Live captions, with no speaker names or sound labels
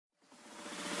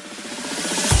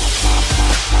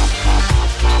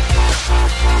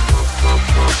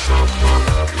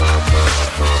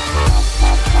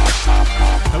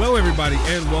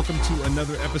welcome to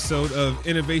another episode of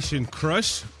Innovation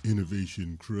Crush.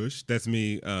 Innovation Crush. That's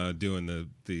me doing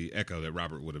the echo that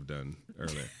Robert would have done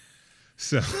earlier.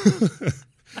 So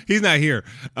he's not here,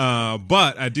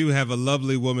 but I do have a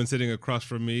lovely woman sitting across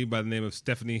from me by the name of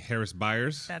Stephanie Harris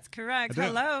Byers. That's correct.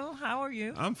 Hello, how are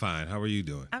you? I'm fine. How are you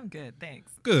doing? I'm good,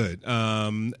 thanks. Good.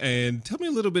 And tell me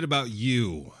a little bit about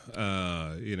you.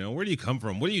 Where do you come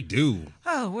from? What do you do?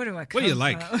 Oh, where do I come from? What do you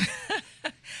like?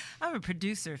 I'm a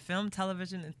producer, film,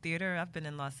 television, and theater. I've been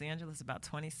in Los Angeles about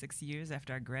 26 years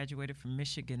after I graduated from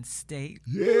Michigan State.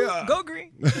 Yeah. Go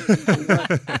Green.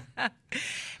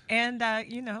 And,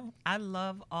 I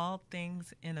love all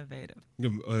things innovative.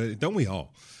 Don't we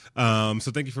all?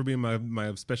 So thank you for being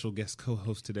my special guest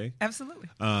co-host today. Absolutely.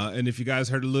 And if you guys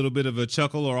heard a little bit of a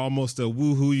chuckle or almost a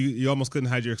woohoo, you almost couldn't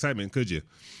hide your excitement, could you?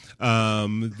 What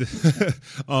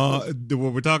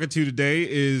we're talking to today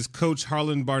is Coach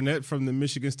Harlan Barnett from the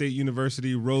Michigan State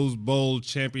University Rose Bowl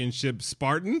Championship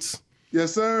Spartans.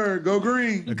 Yes, sir. Go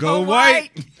green. Go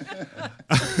white.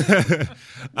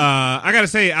 I got to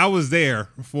say, I was there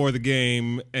for the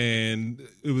game, and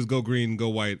it was go green, go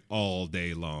white all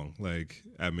day long.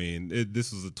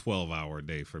 This was a 12-hour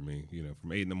day for me,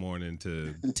 from 8 in the morning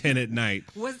to 10 at night.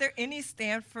 Was there any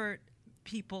Stanford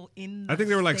people in the I think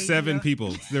there were like stadium? 7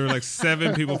 people. There were like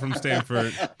 7 people from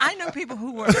Stanford. I know people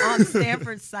who were on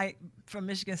Stanford's site from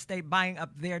Michigan State buying up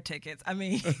their tickets. I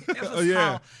mean, it was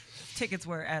how tickets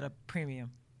were at a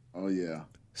premium. Oh, yeah.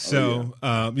 So,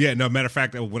 matter of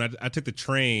fact, when I took the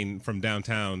train from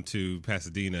downtown to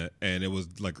Pasadena, and it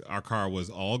was like our car was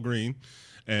all green,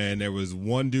 and there was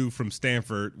one dude from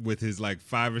Stanford with his like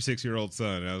 5 or 6 year old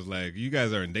son. And I was like, you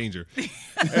guys are in danger.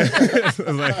 I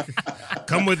was like,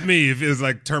 come with me. If it was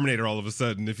like Terminator all of a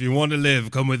sudden, if you want to live,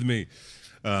 come with me.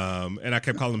 And I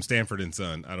kept calling him Stanford and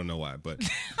Son. I don't know why, but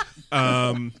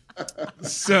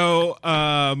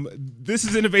this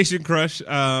is Innovation Crush.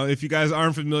 If you guys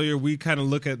aren't familiar, we kind of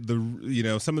look at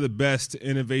some of the best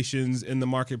innovations in the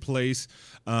marketplace.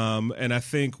 And I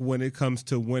think when it comes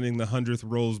to winning the 100th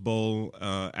Rose Bowl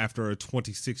after a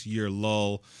 26-year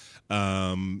lull,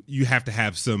 you have to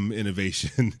have some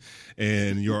innovation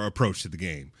in your approach to the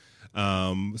game.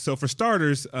 So for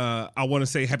starters, I want to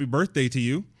say happy birthday to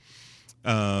you.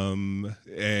 And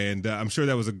I'm sure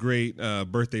that was a great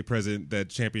birthday present, that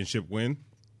championship win.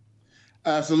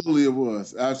 Absolutely, it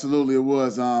was.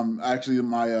 Actually,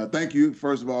 my thank you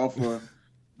first of all for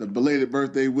the belated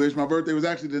birthday wish. My birthday was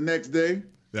actually the next day,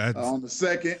 on the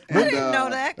 2nd. I didn't know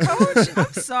that, Coach.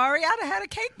 I'm sorry. I'd have had a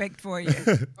cake baked for you.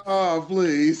 Oh,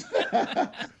 please.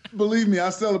 Believe me,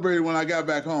 I celebrated when I got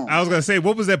back home. I was going to say,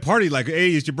 what was that party like? A,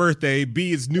 it's your birthday.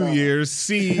 B, it's New Year's.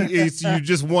 C, it's you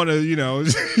just won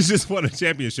a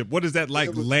championship. What is that like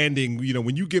landing,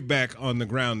 when you get back on the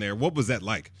ground there? What was that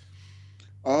like?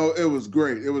 Oh, it was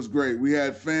great. It was great. We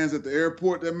had fans at the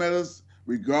airport that met us,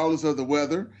 regardless of the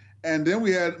weather. And then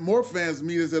we had more fans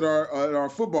meet us at our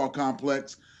football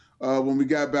complex when we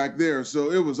got back there.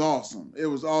 So it was awesome. It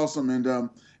was awesome. And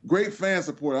great fan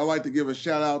support. I'd like to give a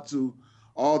shout out to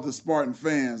all the Spartan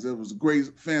fans. There was great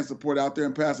fan support out there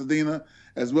in Pasadena,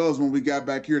 as well as when we got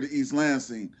back here to East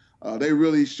Lansing. They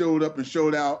really showed up and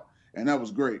showed out, and that was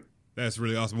great. That's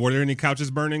really awesome. Were there any couches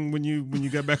burning when you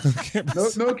got back on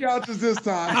campus? No couches this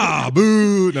time.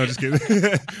 Boo! No, just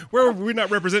kidding. We're not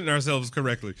representing ourselves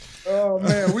correctly. Oh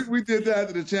man, we did that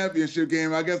after the championship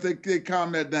game. I guess they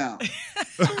calmed that down.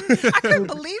 I couldn't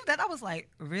believe that. I was like,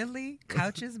 really?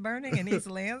 Couches burning in East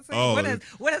Lansing? Oh.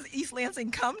 What has East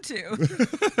Lansing come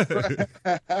to?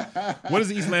 What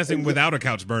is East Lansing without a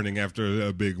couch burning after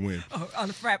a big win? On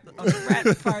the frat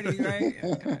party, right?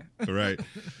 Okay. Right.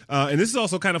 And this is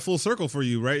also kind of full circle for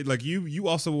you, right? Like you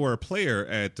also were a player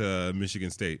at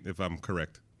Michigan State, if I'm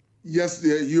correct. Yes,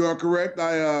 you are correct.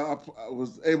 I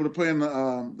was able to play in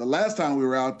the last time we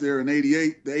were out there in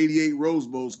 '88, the '88 Rose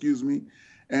Bowl, excuse me.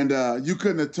 And you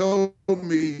couldn't have told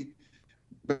me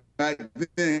back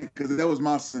then, because that was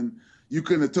my son. You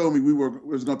couldn't have told me it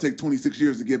was going to take 26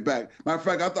 years to get back. Matter of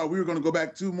fact, I thought we were going to go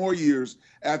back 2 more years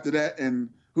after that, and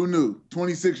who knew?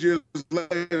 26 years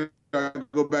later, I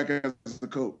go back as a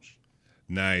coach.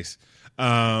 Nice.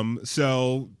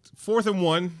 So 4th and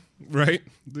 1, right?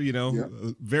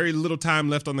 Very little time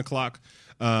left on the clock.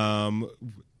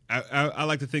 I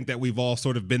like to think that we've all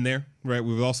sort of been there, right?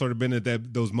 We've all sort of been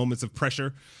at those moments of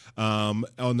pressure, on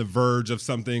the verge of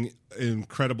something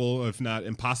incredible, if not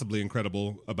impossibly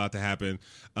incredible, about to happen.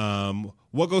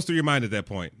 What goes through your mind at that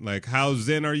point? Like, how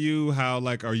zen are you? How,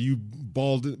 like, are you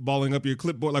balling up your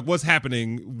clipboard? Like, what's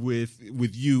happening with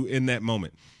you in that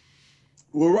moment?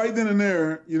 Well, right then and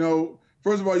there,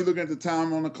 first of all, you look at the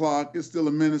time on the clock. It's still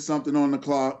a minute something on the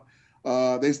clock.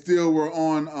 They still were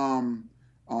on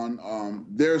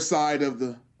their side of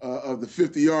the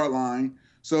 50-yard line.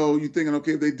 So you're thinking,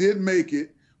 okay, if they did make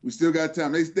it, we still got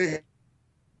time. They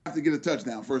have to get a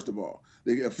touchdown, first of all.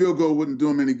 A field goal wouldn't do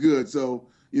them any good. So,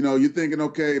 you're thinking,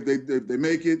 okay, if they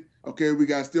make it, okay, we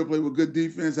got to still play with good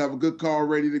defense, have a good call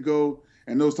ready to go,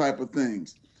 and those type of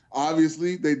things.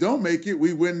 Obviously, they don't make it,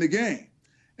 we win the game.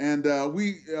 And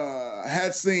we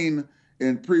had seen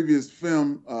in previous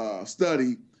film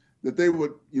study that they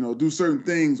would, do certain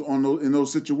things in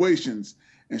those situations.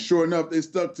 And sure enough, they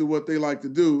stuck to what they like to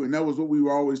do. And that was what we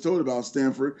were always told about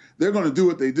Stanford. They're going to do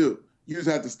what they do. You just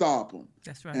have to stop them.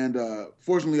 That's right. And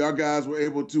fortunately, our guys were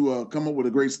able to come up with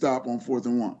a great stop on 4th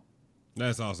and 1.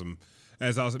 That's awesome.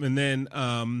 That's awesome. And then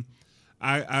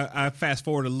I fast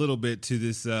forward a little bit to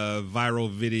this viral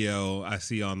video I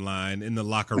see online in the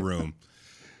locker room.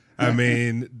 I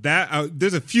mean,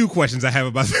 there's a few questions I have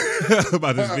about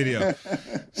this video.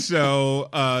 So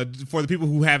for the people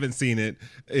who haven't seen it,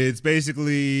 it's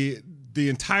basically the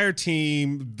entire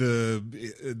team,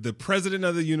 the president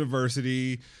of the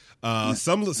university,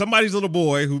 somebody's little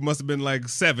boy who must have been like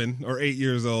 7 or 8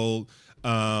 years old,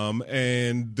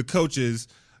 and the coaches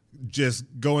just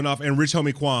going off, and Rich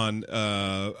Homie Quan,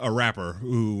 a rapper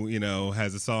who,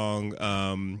 has a song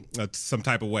some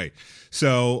type of way.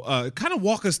 So kind of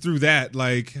walk us through that.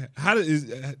 Like,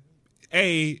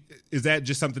 is that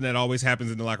just something that always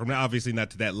happens in the locker room? Now, obviously not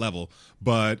to that level,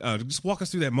 but just walk us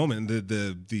through that moment,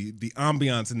 the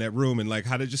ambiance in that room, and like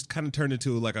how to just kind of turn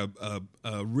into like a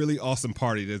really awesome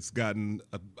party that's gotten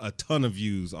a ton of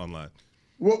views online.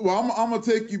 Well, I'm gonna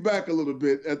take you back a little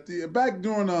bit. Back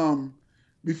during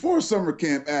before summer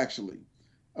camp, actually,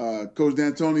 Coach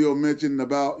D'Antonio mentioned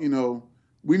about,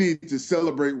 we need to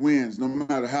celebrate wins no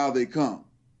matter how they come.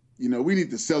 We need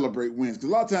to celebrate wins. Because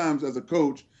a lot of times as a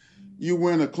coach, you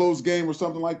win a close game or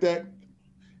something like that,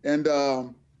 and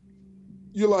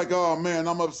you're like, oh, man,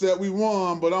 I'm upset we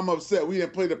won, but I'm upset we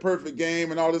didn't play the perfect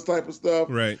game and all this type of stuff.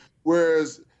 Right.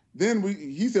 Whereas then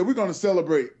he said, we're going to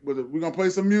celebrate. We're going to play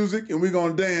some music, and we're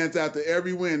going to dance after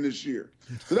every win this year.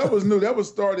 So that was new. That was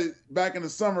started back in the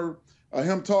summer,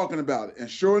 him talking about it.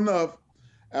 And sure enough,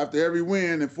 after every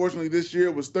win, and fortunately this year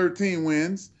it was 13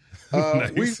 wins,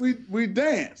 nice. we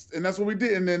danced, and that's what we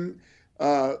did. And then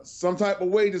some type of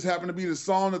way just happened to be the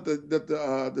song that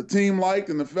the team liked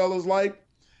and the fellas liked.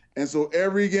 And so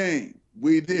every game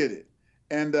we did it.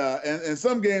 And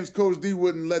some games, Coach D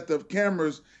wouldn't let the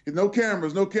cameras, no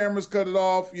cameras cut it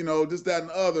off, this, that, and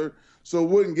the other, so it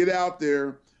wouldn't get out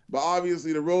there. But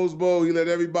obviously the Rose Bowl, he let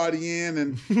everybody in,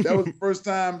 and that was the first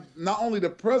time not only the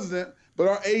president, but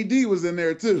our AD was in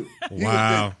there too.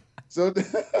 Wow. So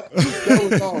that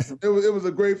was awesome. It was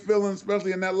a great feeling,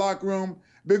 especially in that locker room,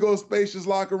 big old spacious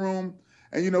locker room.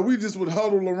 And, we just would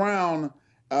huddle around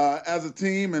as a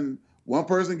team, and one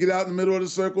person get out in the middle of the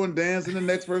circle and dance, and the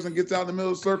next person gets out in the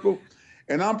middle of the circle.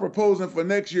 And I'm proposing for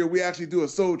next year we actually do a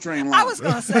Soul Train line. I was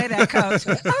going to say that, Coach.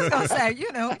 I was going to say,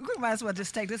 we might as well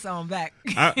just take this on back.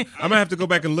 I'm going to have to go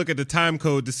back and look at the time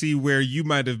code to see where you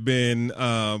might have been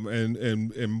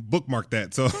and bookmark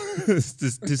that so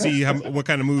to see what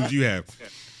kind of moves you have.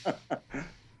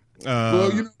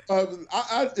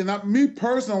 Me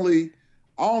personally,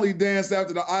 I only danced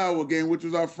after the Iowa game, which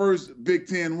was our first Big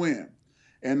Ten win.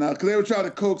 And because they were trying to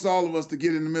coax all of us to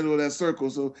get in the middle of that circle.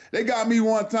 So they got me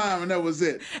one time, and that was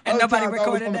it. And other nobody times recorded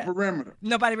I was on that? the perimeter.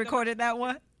 Nobody recorded that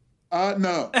one?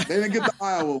 No. They didn't get the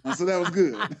Iowa one, so that was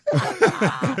good.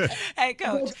 Hey,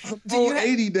 Coach. Do you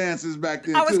 80 dances back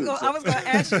then, I was too. going to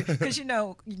ask you, because,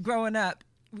 growing up,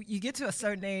 you get to a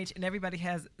certain age and everybody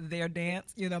has their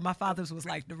dance. My father's was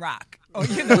like The Rock, or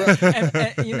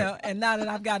and now that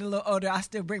I've gotten a little older, I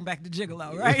still bring back the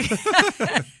Gigolo, right?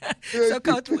 So,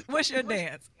 Coach, what's your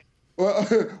dance? Well,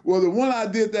 the one I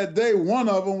did that day, one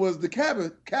of them was the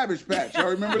Cabbage Patch. Y'all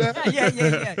remember that? Yeah.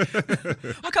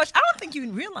 Well, Coach, I don't think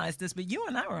you realize this, but you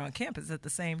and I were on campus at the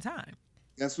same time.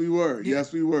 Yes, we were.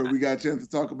 Yes, we were. We got a chance to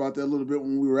talk about that a little bit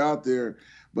when we were out there.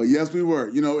 But yes, we were.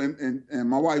 And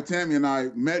my wife Tammy and I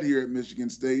met here at Michigan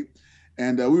State,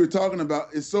 and we were talking about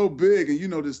it's so big, and you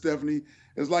know this, Stephanie.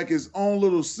 It's like its own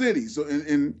little city. So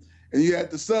and you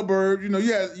had the suburb. You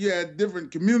had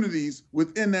different communities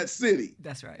within that city.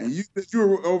 That's right. And you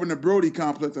were over in the Brody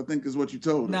complex, I think, is what you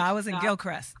told us. No, I was in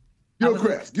Gilchrist.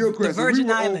 Gilchrist. The Virgin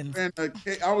Islands.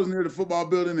 I was near the football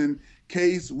building in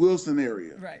Case Wilson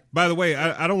area. Right. By the way,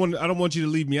 I don't want you to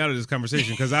leave me out of this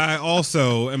conversation because I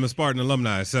also am a Spartan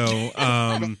alumni. So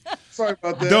sorry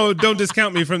about that. Don't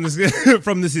discount me from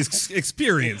this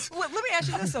experience. Well, let me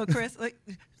ask you this, though, Chris.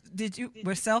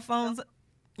 Were cell phones,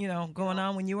 going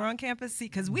on when you were on campus? See,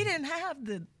 because we didn't have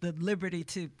the liberty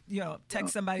to,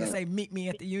 text somebody and say, meet me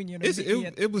at the Union.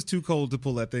 It was too cold to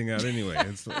pull that thing out anyway.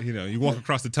 It's you walk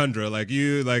across the tundra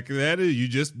you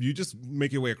just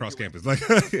make your way across campus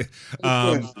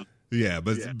Yeah,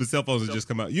 but cell phones have just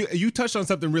come out. You touched on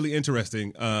something really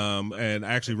interesting, and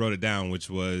I actually wrote it down, which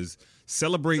was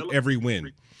celebrate every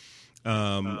win.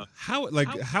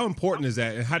 How important is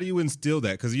that, and how do you instill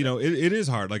that? Because it is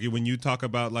hard. Like when you talk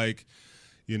about things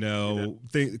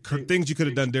you could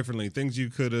have done differently, things you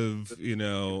could have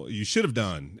you should have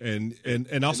done,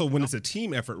 and also when it's a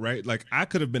team effort, right? Like I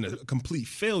could have been a complete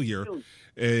failure.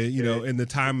 In the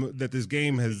time that this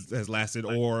game has lasted,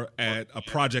 or at a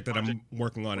project that I'm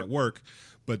working on at work,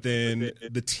 but then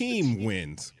the team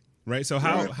wins, right? So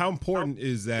how important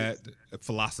is that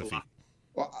philosophy?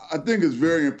 Well, I think it's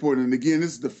very important. And again,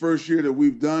 this is the first year that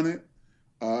we've done it,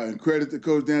 and credit to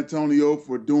Coach D'Antonio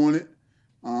for doing it.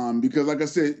 Because like I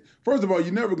said, first of all,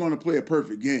 you're never going to play a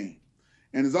perfect game.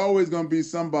 And there's always going to be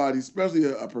somebody, especially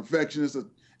a perfectionist,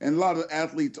 and a lot of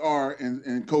athletes are,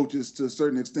 and coaches to a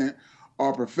certain extent,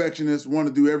 are perfectionists, want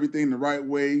to do everything the right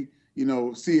way,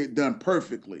 see it done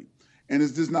perfectly. And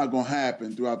it's just not going to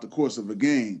happen throughout the course of a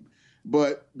game.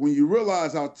 But when you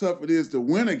realize how tough it is to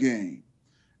win a game,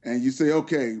 and you say,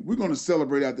 okay, we're going to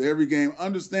celebrate after every game,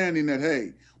 understanding that,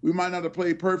 hey, we might not have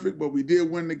played perfect, but we did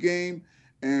win the game,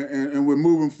 and we're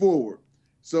moving forward.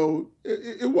 So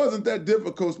it wasn't that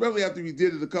difficult, especially after we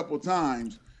did it a couple of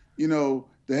times,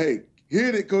 hey,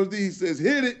 hit it. Coach D says,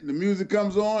 hit it. The music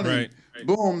comes on, and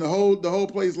boom, the whole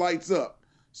place lights up.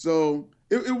 So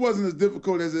it wasn't as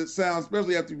difficult as it sounds,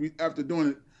 especially after doing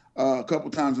it a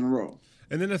couple times in a row.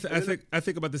 And then I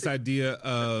think about this idea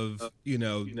of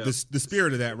the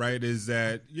spirit of that, right? Is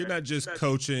that you're not just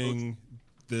coaching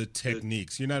the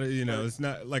techniques. You're not it's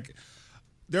not like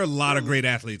there are a lot of great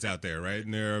athletes out there, right?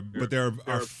 But there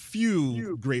are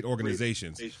few great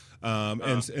organizations.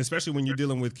 And especially when you're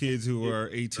dealing with kids who are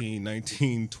 18,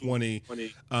 19, 20,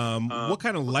 what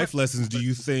kind of life lessons do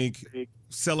you think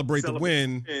Celebrate the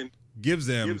Win gives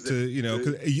them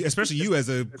to, especially you as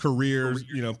a career,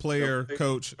 player,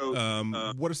 coach,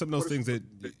 what are some of those things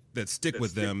that stick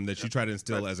with them that you try to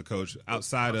instill as a coach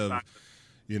outside of,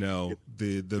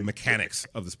 the mechanics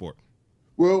of the sport?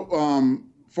 Well,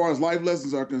 as far as life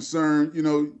lessons are concerned,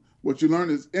 what you learn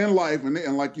is in life,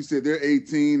 and like you said, they're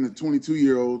 18 to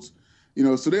 22-year-olds,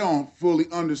 so they don't fully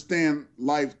understand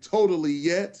life totally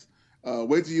yet.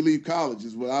 Wait till you leave college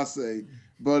is what I say.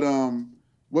 But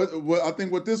what I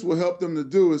think what this will help them to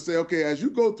do is say, okay, as you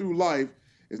go through life,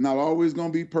 it's not always going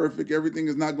to be perfect. Everything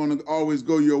is not going to always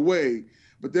go your way,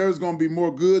 but there's going to be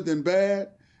more good than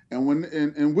bad. And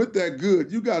with that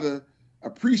good, you got to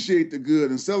appreciate the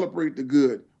good and celebrate the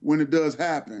good when it does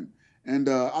happen. And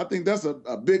I think that's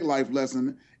a big life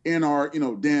lesson in our,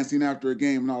 dancing after a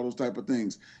game and all those type of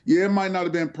things. Yeah, it might not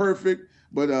have been perfect,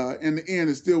 but in the end,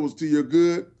 it still was to your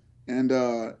good,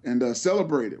 and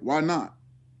celebrate it. Why not?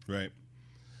 Right.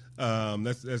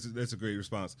 That's a great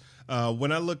response.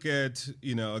 When I look at,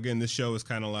 again, this show is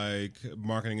kind of like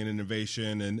marketing and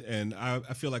innovation, and I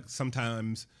feel like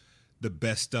sometimes the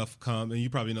best stuff comes, and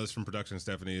you probably know this from production,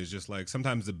 Stephanie, is just like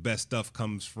sometimes the best stuff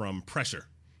comes from pressure.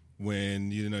 When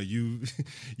you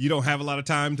don't have a lot of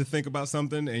time to think about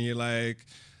something, and you're like,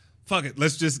 fuck it,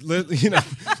 let's just do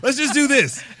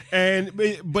this.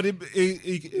 But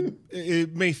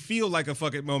it may feel like a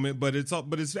fuck it moment, but it's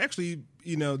actually,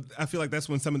 I feel like that's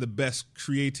when some of the best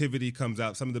creativity comes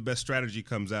out, some of the best strategy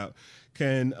comes out.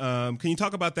 Can you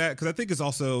talk about that? Because I think it's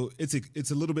also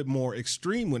it's a little bit more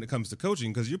extreme when it comes to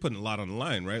coaching, because you're putting a lot on the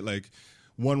line, right? Like,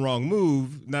 one wrong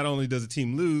move, not only does a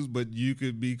team lose, but you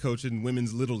could be coaching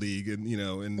women's little league and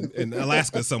in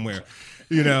Alaska somewhere,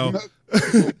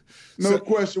 No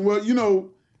question. Well,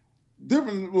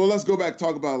 different. Well, let's go back and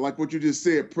talk about like what you just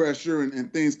said, pressure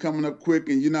and things coming up quick,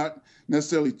 and you're not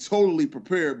necessarily totally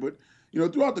prepared. But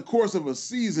throughout the course of a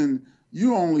season,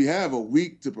 you only have a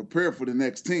week to prepare for the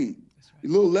next team. Right. A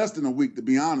little less than a week, to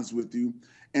be honest with you.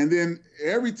 And then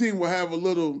every team will have a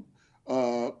little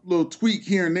tweak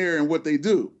here and there in what they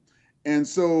do. And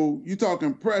so you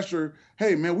talking pressure,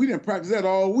 hey, man, we didn't practice that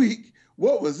all week.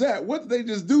 What was that? What did they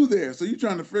just do there? So you're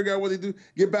trying to figure out what they do,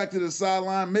 get back to the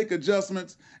sideline, make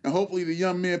adjustments, and hopefully the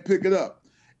young men pick it up.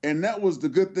 And that was the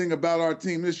good thing about our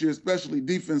team this year, especially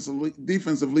defensively,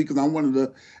 because I'm one of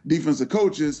the defensive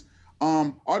coaches.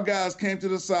 Our guys came to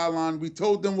the sideline. We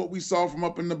told them what we saw from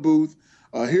up in the booth.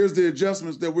 Here's the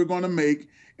adjustments that we're going to make.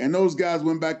 And those guys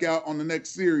went back out on the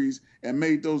next series and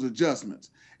made those adjustments.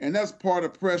 And that's part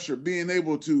of pressure, being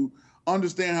able to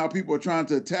understand how people are trying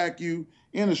to attack you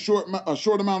in a short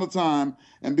amount of time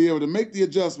and be able to make the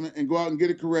adjustment and go out and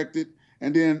get it corrected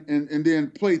and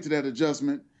then play to that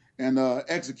adjustment and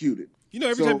execute it.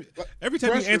 Every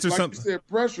time you answer something, you said,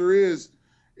 pressure is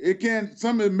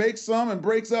it makes some and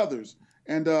breaks others.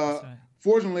 And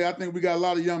fortunately, I think we got a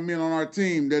lot of young men on our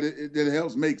team that it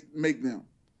helps make them.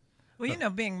 Well,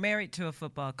 being married to a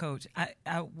football coach,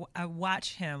 I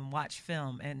watch him watch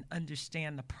film and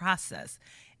understand the process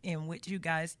in which you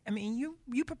guys. I mean,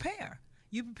 you prepare,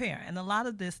 and a lot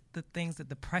of the things that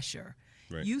the pressure,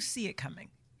 right. You see it coming.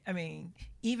 I mean,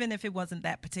 even if it wasn't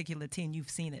that particular team,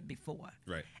 you've seen it before.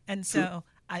 Right. And so,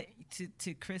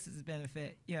 to Chris's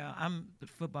benefit, I'm the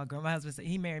football girl. My husband said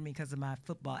he married me because of my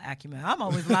football acumen. I'm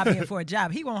always lobbying for a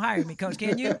job. He won't hire me, Coach.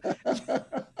 Can you?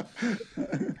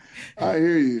 I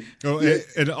hear you. Oh,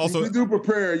 and also we do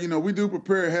prepare. We do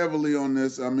prepare heavily on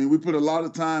this. I mean, we put a lot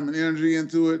of time and energy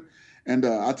into it. And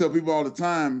I tell people all the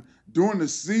time during the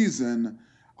season,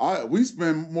 we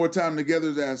spend more time together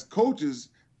as coaches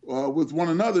with one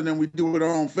another than we do with our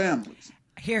own families.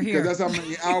 Here. Because that's how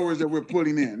many hours that we're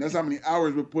putting in. That's how many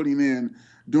hours we're putting in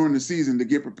during the season to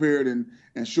get prepared and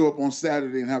show up on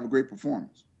Saturday and have a great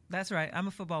performance. That's right. I'm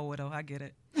a football widow. I get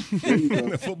it. There you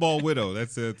go. A football widow.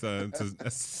 It's a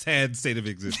sad state of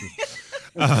existence.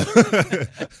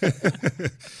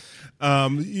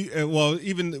 Well,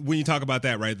 even when you talk about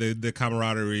that, right, the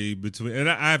camaraderie between, and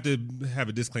I have to have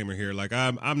a disclaimer here, like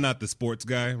I'm not the sports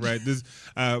guy, right? This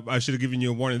I should have given you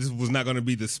a warning. This was not going to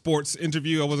be the sports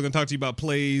interview. I wasn't going to talk to you about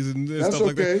plays and stuff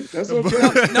like that. That's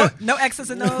okay. No X's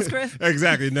and O's, Chris.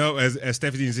 Exactly. No, as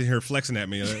Stephanie's in here flexing at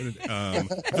me, I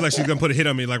feel like she's going to put a hit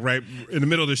on me, like right in the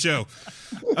middle of the show.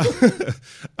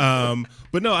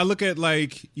 But no, I look at the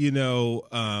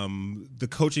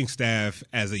coaching staff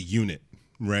as a unit.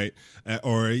 Right,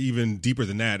 or even deeper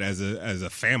than that, as a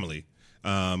family.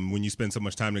 When you spend so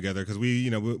much time together, because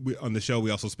we on the show we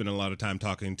also spend a lot of time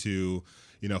talking to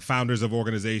founders of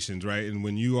organizations, right? And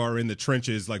when you are in the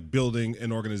trenches, like building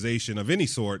an organization of any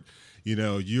sort, you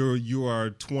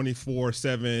are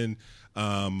 24/7,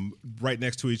 right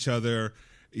next to each other.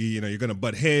 You're going to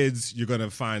butt heads. You're going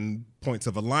to find points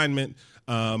of alignment.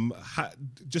 Walk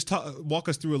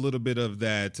us through a little bit of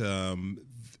that.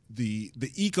 The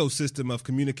ecosystem of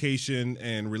communication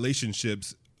and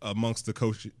relationships amongst the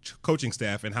coaching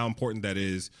staff, and how important that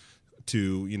is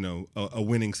to a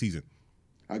winning season.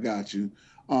 I got you.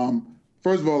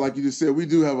 First of all, like you just said, we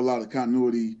do have a lot of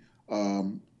continuity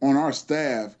on our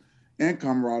staff and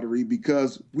camaraderie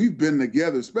because we've been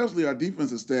together, especially our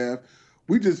defensive staff.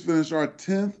 We just finished our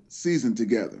 10th season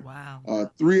together.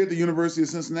 Wow. 3 at the University of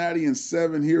Cincinnati and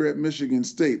 7 here at Michigan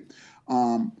State.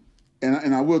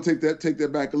 And I will take that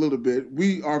back a little bit.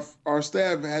 Our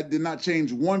staff did not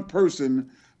change one person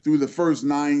through the first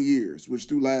 9 years, which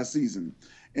through last season.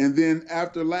 And then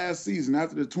after last season,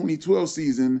 after the 2012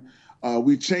 season,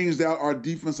 we changed out our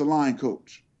defensive line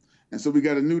coach. And so we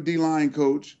got a new D-line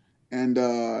coach, and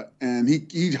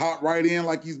he hopped right in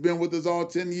like he's been with us all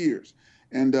 10 years.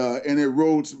 And it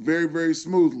rolled very, very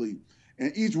smoothly.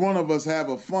 And each one of us have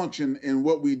a function in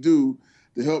what we do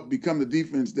to help become the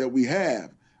defense that we have.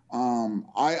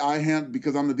 I handle,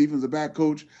 because I'm the defensive back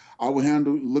coach, I will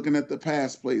handle looking at the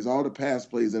pass plays, all the pass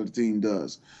plays that the team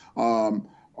does. Our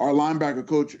linebacker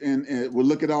coach will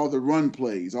look at all the run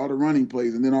plays, all the running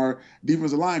plays, and then our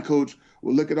defensive line coach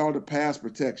will look at all the pass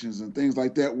protections and things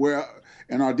like that.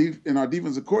 And our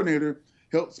defensive coordinator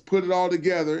helps put it all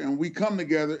together, and we come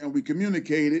together and we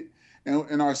communicate it,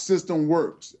 and our system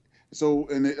works. So,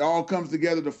 and it all comes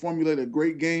together to formulate a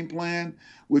great game plan,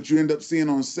 which you end up seeing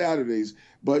on Saturdays.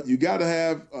 But you got to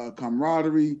have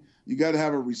camaraderie. You got to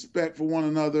have a respect for one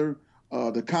another,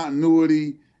 the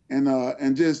continuity,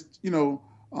 and just,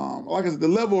 like I said, the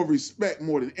level of respect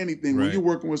more than anything. Right. When you're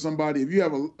working with somebody, if you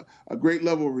have a great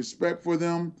level of respect for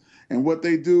them and what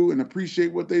they do and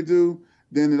appreciate what they do,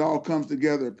 then it all comes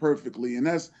together perfectly. And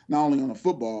that's not only on a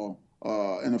football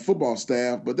and a football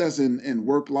staff, but that's in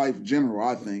work life general,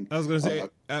 I think. I was going to say,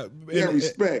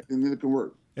 respect, and then it can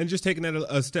work. And just taking that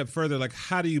a step further, like,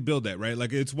 how do you build that, right?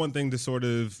 Like, it's one thing to sort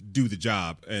of do the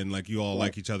job and, like, you all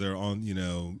like each other on,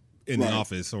 in the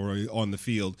office or on the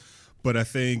field. But I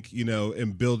think,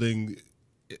 in building,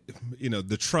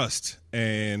 the trust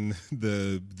and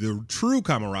the true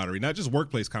camaraderie, not just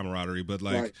workplace camaraderie, but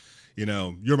like,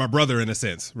 you're my brother in a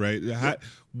sense, right?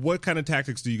 What kind of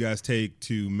tactics do you guys take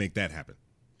to make that happen?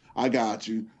 I got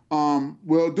you.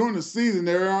 Well, during the season,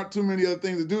 there aren't too many other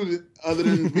things to do other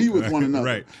than be with one another.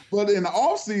 Right. But in the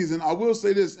off season, I will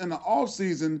say this: in the off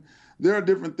season, there are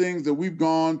different things that we've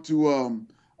gone to.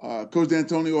 Coach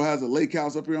D'Antonio has a lake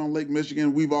house up here on Lake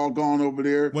Michigan. We've all gone over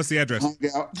there. What's the address? Hung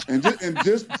out, and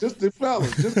just the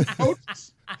fellas, just the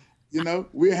coaches.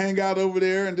 We hang out over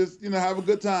there and just have a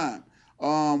good time.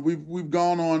 We've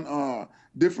gone on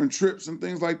different trips and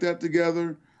things like that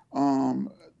together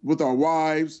with our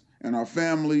wives and our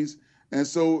families. And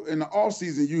so in the off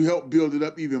season, you help build it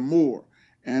up even more.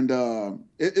 And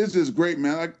it's just great,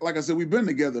 man. Like I said, we've been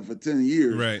together for 10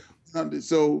 years. Right.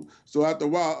 So after a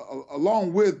while,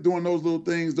 along with doing those little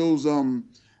things, those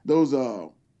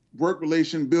work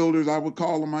relation builders, I would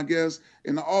call them, I guess,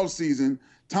 in the off season,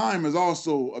 time is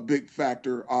also a big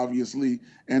factor, obviously,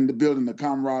 and the building the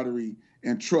camaraderie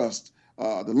and trust.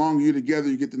 The longer you're together,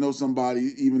 you get to know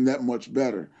somebody even that much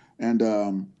better.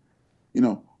 And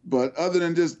but other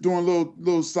than just doing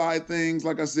little side things,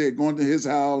 like I said, going to his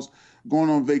house, going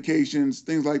on vacations,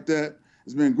 things like that,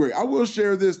 it's been great. I will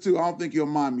share this too. I don't think you'll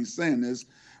mind me saying this,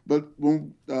 but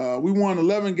when we won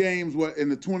 11 games in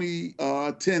the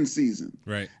 2010 season,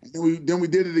 right? And then we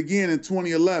did it again in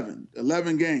 2011,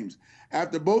 11 games.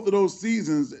 After both of those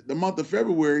seasons, the month of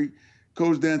February,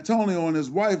 Coach D'Antonio and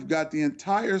his wife got the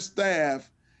entire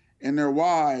staff and their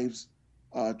wives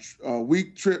a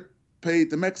week trip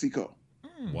paid to Mexico.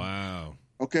 Wow.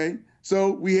 Okay.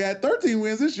 So we had 13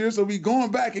 wins this year, so we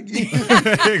going back again.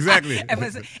 Exactly.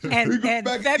 We go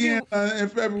back again in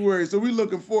February. So we're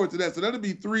looking forward to that. So that'll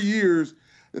be 3 years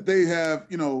that they have,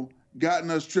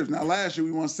 gotten us trips. Now, last year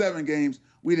we won 7 games.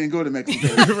 We didn't go to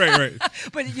Mexico. Right.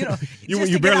 But,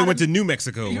 you barely went to New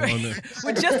Mexico.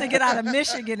 But just to get out of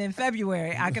Michigan in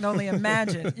February, I can only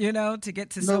imagine, to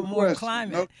get to some more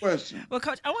climate. No question. Well,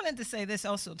 Coach, I wanted to say this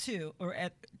also, too,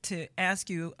 to ask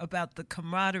you about the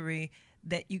camaraderie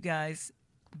that you guys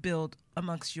build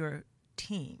amongst your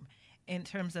team in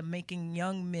terms of making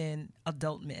young men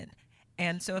adult men.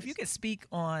 And so if you could speak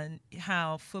on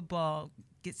how football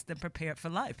gets them prepared for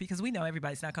life, because we know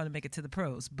everybody's not going to make it to the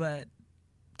pros, but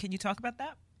can you talk about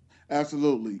that?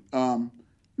 Absolutely.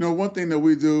 One thing that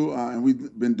we do, and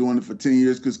we've been doing it for 10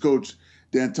 years, because Coach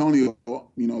D'Antonio, a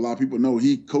lot of people know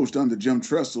he coached under Jim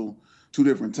Tressel 2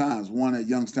 different times, one at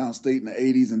Youngstown State in the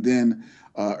 80s and then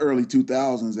early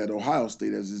 2000s at Ohio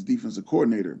State as his defensive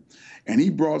coordinator. And he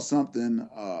brought something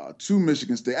to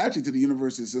Michigan State, actually to the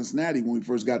University of Cincinnati when we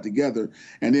first got together,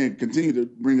 and then continued to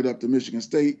bring it up to Michigan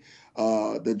State.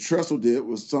 That Tressel did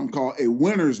was something called a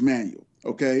winner's manual,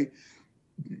 okay?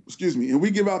 Excuse me. And we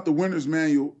give out the winner's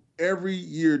manual every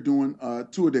year during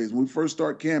two-a-days when we first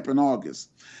start camp in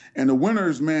August. And the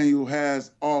winner's manual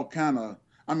has all kind of,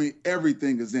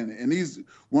 everything is in it. And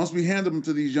once we hand them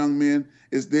to these young men,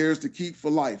 it's theirs to keep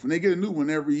for life. And they get a new one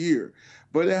every year.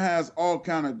 But it has all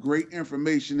kind of great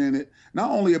information in it, not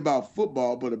only about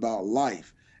football, but about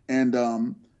life. And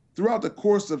throughout the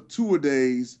course of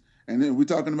two-a-days, and then we're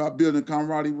talking about building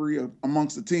camaraderie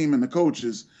amongst the team and the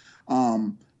coaches,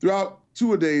 throughout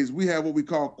two-a-days, we have what we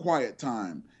call quiet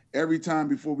time every time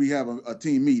before we have a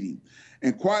team meeting.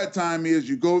 And quiet time is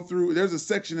you go through, there's a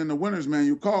section in the winner's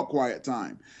manual called quiet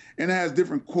time. And it has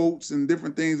different quotes and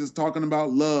different things. It's talking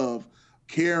about love,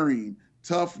 caring,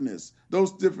 toughness,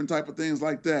 those different type of things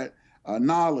like that,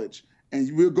 knowledge.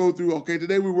 And we'll go through, okay,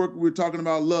 today we're talking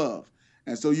about love.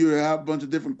 And so you have a bunch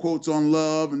of different quotes on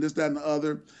love and this, that, and the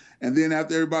other. And then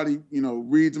after everybody,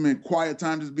 reads them in quiet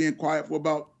time, just being quiet for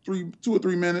about 2 or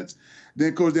 3 minutes,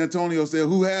 then Coach D'Antonio said,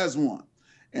 who has one?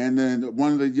 And then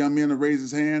one of the young men will raise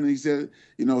his hand and he said,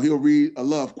 he'll read a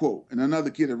love quote. And another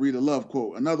kid will read a love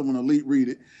quote. Another one will read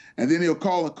it. And then he'll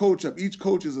call a coach up. Each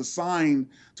coach is assigned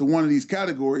to one of these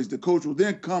categories. The coach will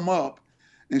then come up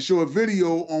and show a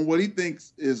video on what he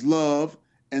thinks is love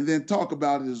and then talk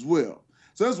about it as well.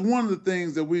 So that's one of the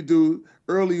things that we do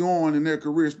early on in their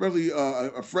career, especially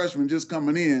a freshman just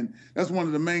coming in. That's one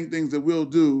of the main things that we'll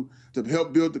do to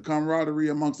help build the camaraderie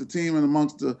amongst the team and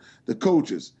amongst the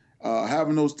coaches.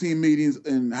 Having those team meetings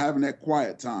and having that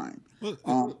quiet time.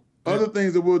 Other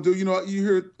things that we'll do, you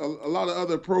hear a lot of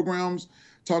other programs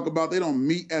talk about they don't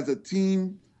meet as a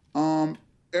team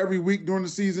every week during the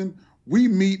season. We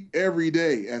meet every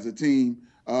day as a team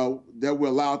that we're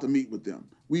allowed to meet with them.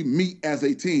 We meet as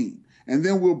a team. And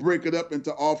then we'll break it up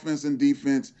into offense and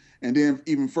defense and then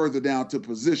even further down to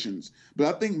positions.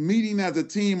 But I think meeting as a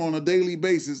team on a daily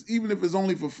basis, even if it's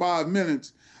only for 5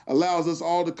 minutes, allows us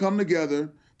all to come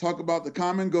together, talk about the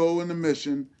common goal and the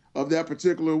mission of that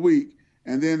particular week,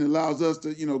 and then allows us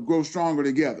to, grow stronger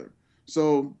together.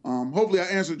 So hopefully I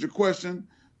answered your question,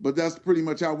 but that's pretty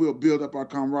much how we'll build up our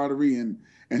camaraderie and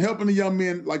helping the young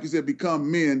men, like you said, become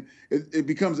men. It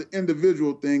becomes an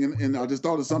individual thing. And I just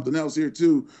thought of something else here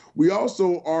too. We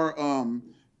also are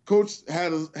coach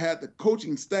had the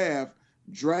coaching staff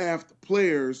draft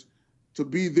players to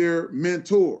be their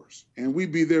mentors, and we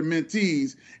be their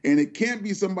mentees. And it can't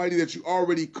be somebody that you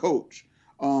already coach.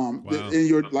 In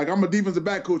your, like, I'm a defensive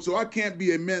back coach, so I can't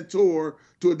be a mentor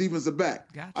to a defensive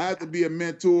back. Gotcha. I have to be a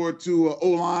mentor to an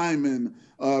O-lineman,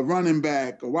 running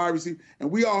back, a wide receiver.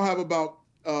 And we all have about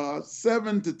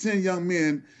 7 to 10 young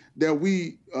men that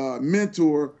we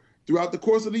mentor throughout the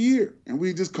course of the year. And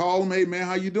we just call them, hey, man,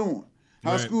 how you doing?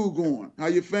 How's school going? How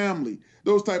your family?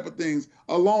 Those type of things,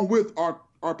 along with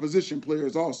our position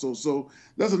players also. So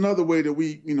that's another way that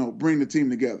we, bring the team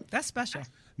together. That's special.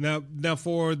 Now,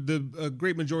 for the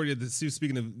great majority of the,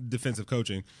 speaking of defensive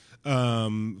coaching,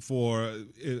 for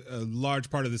a large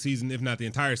part of the season, if not the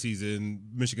entire season,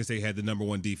 Michigan State had the number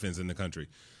 1 defense in the country.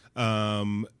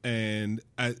 And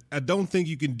I don't think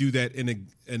you can do that in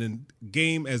a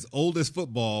game as old as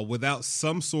football without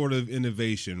some sort of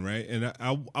innovation, right? And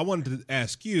I wanted to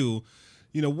ask you,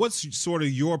 what's sort of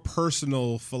your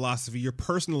personal philosophy, your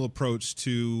personal approach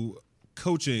to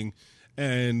coaching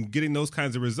and getting those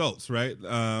kinds of results, right?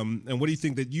 And what do you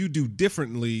think that you do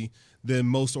differently than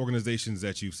most organizations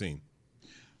that you've seen?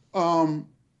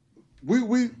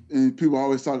 We and people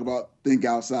always talk about think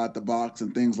outside the box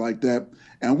and things like that.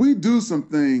 And we do some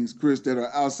things, Chris, that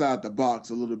are outside the box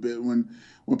a little bit. When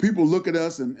people look at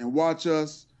us and watch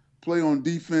us play on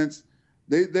defense,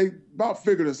 they about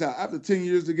figured us out. After 10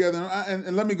 years together,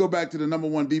 and let me go back to the number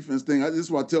 1 defense thing. This is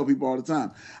what I tell people all the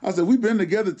time. I said, we've been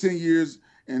together 10 years,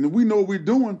 and we know what we're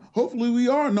doing. Hopefully we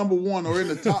are number 1 or in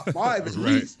the top 5 at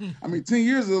least. I mean, 10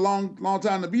 years is a long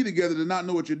time to be together to not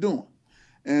know what you're doing.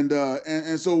 And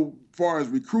so far as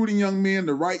recruiting young men,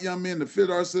 the right young men to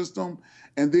fit our system,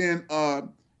 and then,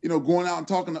 going out and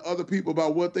talking to other people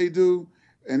about what they do,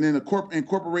 and then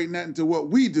incorporating that into what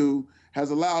we do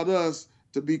has allowed us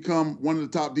to become one of the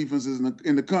top defenses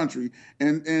in the country.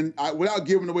 And without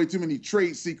giving away too many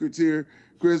trade secrets here,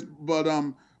 Chris, but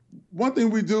one thing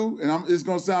we do, and it's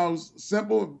going to sound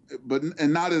simple,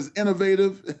 and not as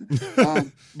innovative,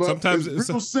 but sometimes it's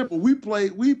real simple. We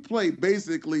play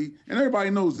basically, and everybody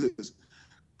knows this,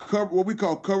 what we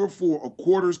call cover 4 or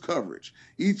quarters coverage.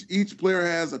 Each player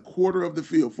has a quarter of the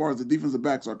field as far as the defensive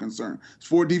backs are concerned. There's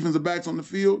 4 defensive backs on the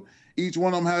field. Each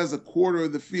one of them has a quarter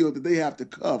of the field that they have to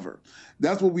cover.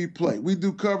 That's what we play. We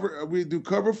do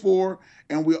cover 4,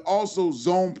 and we also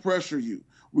zone pressure you.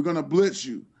 We're going to blitz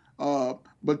you.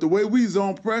 But the way we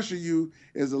zone pressure you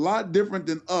is a lot different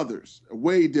than others,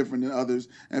 way different than others.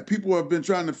 And people have been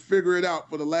trying to figure it out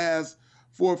for the last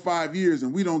 4 or 5 years,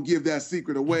 and we don't give that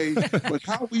secret away. But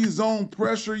how we zone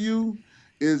pressure you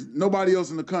is nobody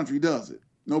else in the country does it.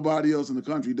 Nobody else in the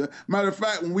country does. Matter of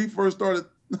fact, when we first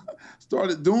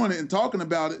started doing it and talking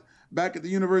about it back at the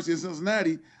University of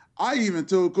Cincinnati, I even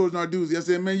told Coach Narduzzi, I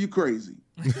said, man, you crazy.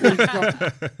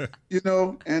 But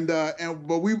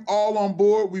we've all on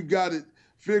board. We've got it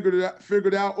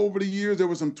figured out over the years. There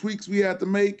were some tweaks we had to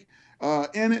make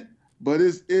in it, but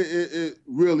it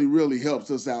really, really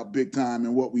helps us out big time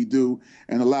in what we do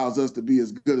and allows us to be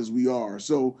as good as we are.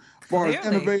 So as far as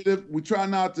innovative, we try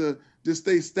not to just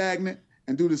stay stagnant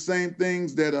and do the same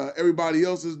things that everybody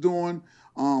else is doing.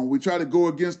 We try to go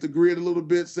against the grid a little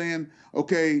bit, saying,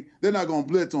 okay, they're not going to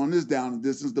blitz on this down and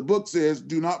distance. The book says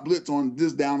do not blitz on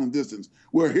this down and distance.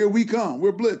 Well, here we come.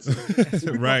 We're blitzing.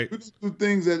 So right. We do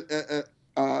things at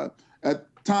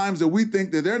times that we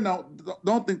think that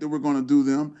don't think that we're going to do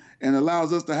them, and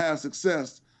allows us to have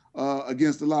success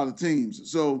against a lot of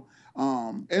teams. So,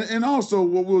 and also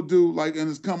what we'll do, and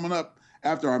it's coming up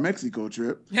after our Mexico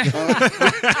trip. You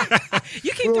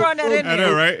keep throwing that in there. I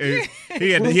know, right?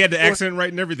 He had the accent right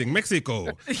and everything.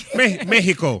 Mexico.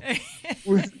 Mexico.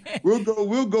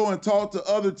 We'll go and talk to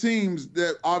other teams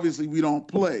that obviously we don't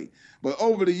play. But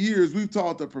over the years, we've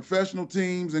talked to professional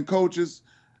teams and coaches,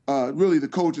 really the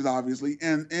coaches, obviously,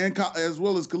 and as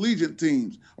well as collegiate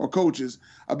teams or coaches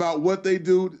about what they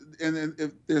do and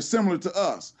if they're similar to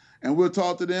us. And we'll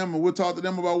talk to them, and we'll talk to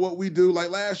them about what we do. Like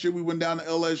last year, we went down to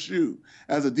LSU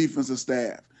as a defensive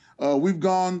staff. We've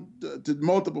gone to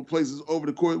multiple places over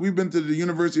the course. We've been to the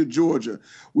University of Georgia.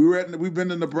 We've been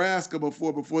to Nebraska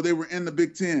before they were in the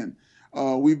Big Ten.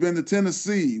 We've been to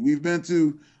Tennessee. We've been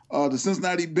to the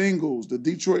Cincinnati Bengals, the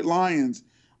Detroit Lions.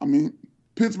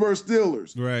 Pittsburgh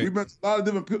Steelers. Right. We've been to a lot of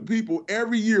different people.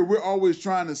 Every year, we're always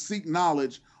trying to seek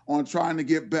knowledge on trying to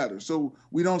get better. So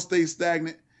we don't stay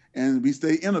stagnant. And we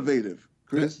stay innovative,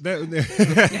 Chris. Now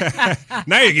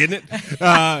you're getting it.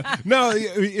 No,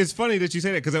 it's funny that you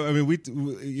say that because I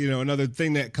mean, another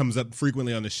thing that comes up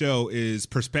frequently on the show is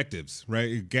perspectives,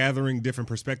 right? Gathering different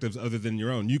perspectives other than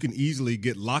your own. You can easily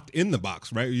get locked in the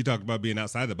box, right? You talked about being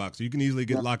outside the box. You can easily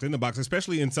get locked in the box,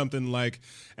 especially in something like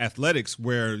athletics,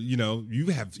 where you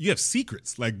have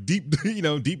secrets, like deep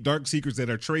dark secrets that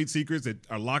are trade secrets that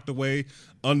are locked away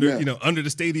under the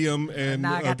stadium and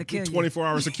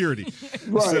 24-hour security.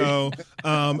 Right. So.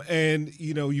 And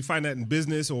you find that in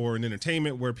business or in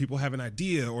entertainment where people have an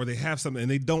idea or they have something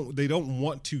and they don't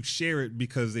want to share it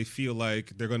because they feel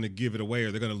like they're going to give it away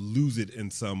or they're going to lose it in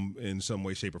some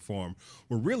way, shape, or form.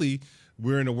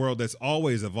 We're in a world that's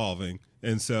always evolving.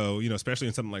 And so, especially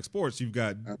in something like sports, you've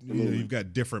got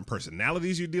different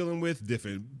personalities you're dealing with,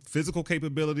 different physical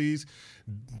capabilities,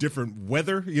 different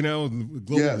weather.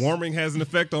 Global warming has an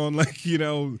effect on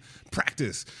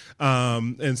practice.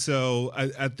 And so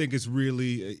I think it's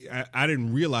really I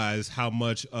didn't realize how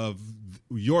much of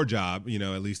your job,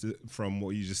 at least from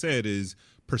what you just said, is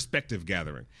perspective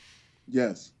gathering.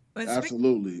 Yes.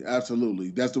 Absolutely.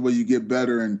 That's the way you get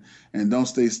better and don't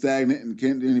stay stagnant and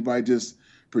can't anybody just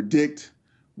predict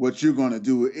what you're going to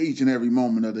do each and every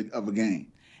moment of a game.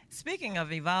 Speaking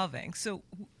of evolving, so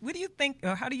what do you think,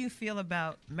 or how do you feel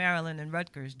about Maryland and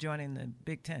Rutgers joining the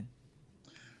Big Ten?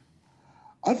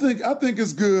 I think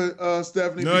it's good,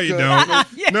 Stephanie. No, you don't.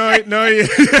 No.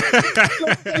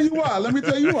 Let me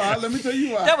tell you why.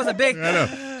 That was a big. I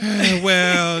know.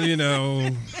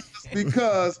 Well,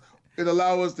 because it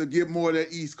allows us to get more of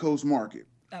that East Coast market.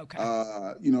 Okay.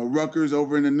 Rutgers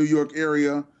over in the New York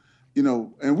area,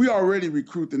 and we already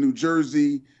recruit the New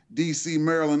Jersey, D.C.,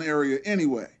 Maryland area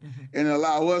anyway, and it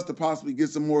allow us to possibly get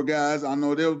some more guys. I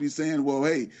know they'll be saying, well,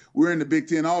 hey, we're in the Big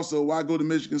Ten also. Why go to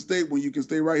Michigan State when you can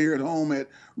stay right here at home at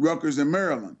Rutgers and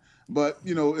Maryland? But,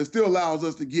 it still allows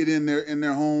us to get in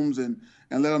their homes and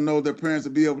let them know their parents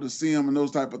will be able to see them and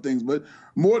those type of things. But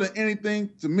more than anything,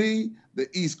 to me, the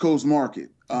East Coast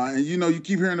market. And, you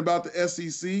keep hearing about the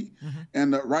SEC,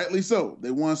 and rightly so.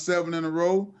 They won 7 in a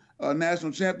row,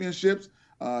 national championships.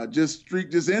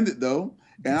 Streak just ended, though.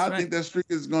 And I think that streak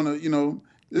is going to,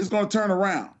 it's going to turn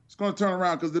around. It's going to turn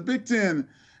around because the Big Ten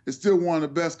is still one of the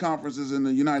best conferences in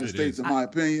the United States, in my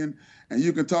opinion. And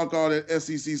you can talk all that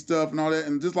SEC stuff and all that.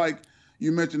 And just like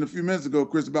you mentioned a few minutes ago,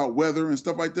 Chris, about weather and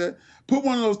stuff like that, put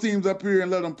one of those teams up here and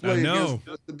let them play against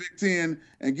the Big Ten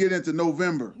and get into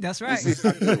November. That's right.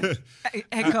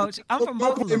 Hey, Coach, I'm from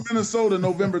Buffalo. In Minnesota,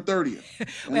 November 30th.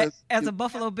 As a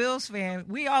Buffalo Bills fan,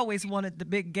 we always wanted the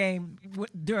big game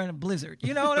during a blizzard.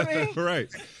 You know what I mean? Right.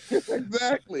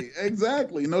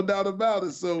 Exactly. No doubt about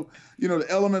it. So, the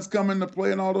elements come into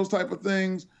play and all those type of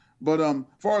things. But as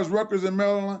far as Rutgers and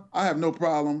Maryland, I have no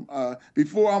problem.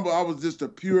 Before, I was just a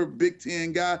pure Big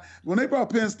Ten guy. When they brought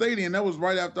Penn State in, that was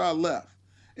right after I left.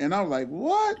 And I was like,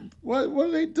 what? What are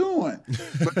they doing?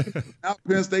 But now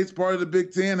Penn State's part of the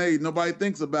Big Ten. Hey, nobody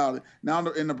thinks about it. Now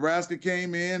Nebraska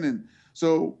came in. And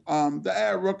so to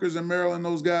add Rutgers and Maryland,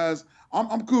 those guys,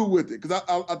 I'm cool with it because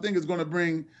I think it's going to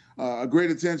bring a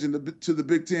great attention to the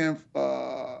Big Ten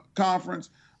conference.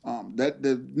 That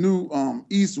the new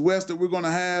East-West that we're going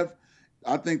to have,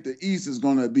 I think the East is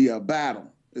going to be a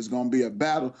battle. It's going to be a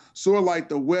battle, sort of like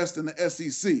the West and the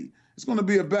SEC. It's going to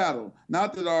be a battle.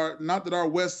 Not that our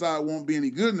West side won't be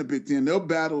any good in the Big Ten. They'll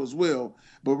battle as well.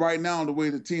 But right now, the way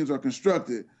the teams are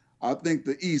constructed, I think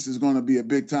the East is going to be a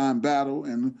big-time battle,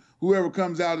 and whoever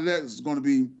comes out of that is going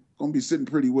to be sitting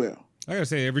pretty well. I gotta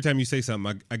say, every time you say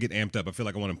something, I get amped up. I feel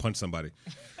like I want to punch somebody.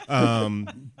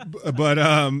 But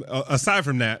aside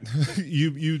from that,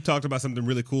 you talked about something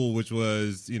really cool, which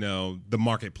was the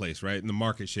marketplace, right, and the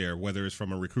market share, whether it's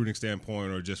from a recruiting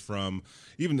standpoint or just from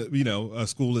even a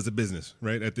school is a business,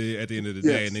 right? At the end of the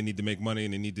day, and they need to make money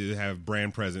and they need to have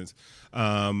brand presence.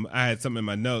 I had something in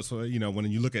my notes. So,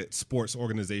 when you look at sports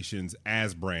organizations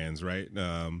as brands, right?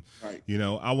 Right.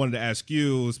 I wanted to ask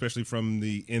you, especially from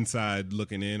the inside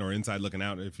looking in or inside looking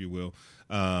out, if you will,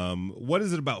 what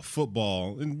is it about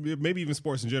football and maybe even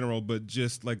sports in general, but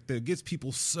just like that gets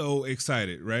people so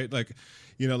excited, right? Like,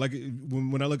 like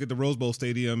when I look at the Rose Bowl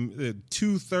Stadium,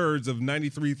 2/3 of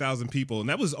 93,000 people, and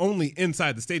that was only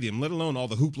inside the stadium, let alone all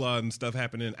the hoopla and stuff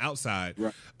happening outside,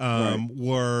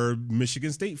 were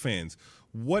Michigan State fans.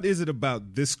 What is it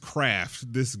about this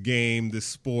craft, this game, this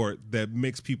sport that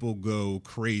makes people go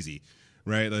crazy?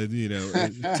 Right, to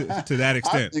that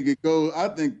extent. I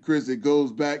think, Chris, it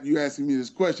goes back. You asking me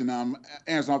this question. Now I'm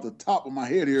answering off the top of my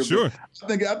head here. Sure.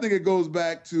 But I think it goes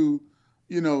back to,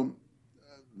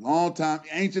 long time,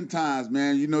 ancient times,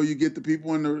 man. You get the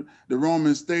people in the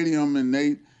Roman Stadium, and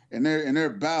they and they're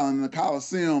battling in the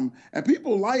Coliseum, and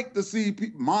people like to see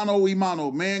mano y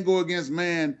mano, man go against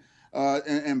man,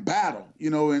 and battle,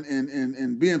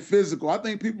 and being physical. I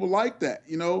think people like that,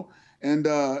 and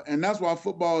that's why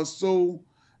football is so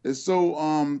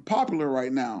popular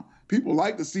right now. People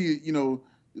like to see,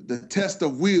 the test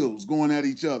of wheels going at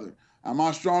each other. Am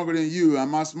I stronger than you?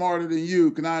 Am I smarter than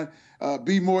you? Can I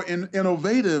be more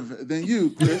innovative than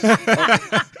you, Chris?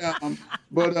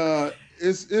 But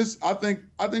it's I think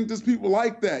there's people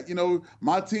like that.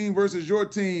 My team versus your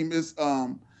team is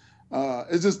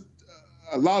it's just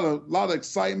a lot of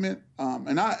excitement.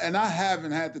 And I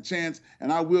haven't had the chance,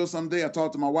 and I will someday. I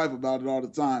talk to my wife about it all the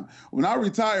time. When I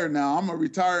retire now, I'm gonna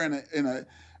retire in a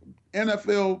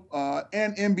NFL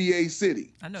and NBA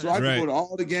city. I can go to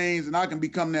all the games, and I can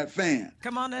become that fan.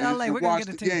 Come on to LA, we're gonna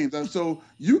get the games. So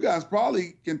you guys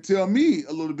probably can tell me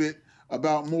a little bit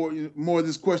about more of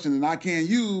this question than I can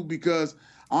you, because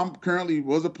I'm currently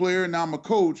was a player, now I'm a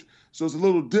coach, so it's a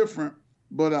little different.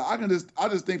 But I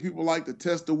just think people like to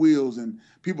test the wheels and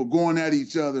people going at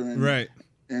each other and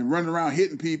running around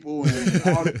hitting people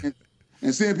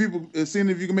and seeing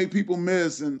if you can make people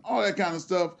miss and all that kind of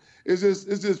stuff. It's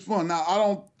just fun. Now I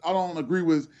don't agree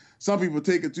with some people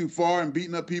take it too far and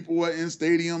beating up people in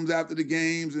stadiums after the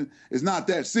games, and it's not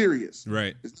that serious.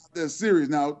 Right. It's not that serious.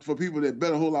 Now, for people that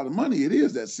bet a whole lot of money, it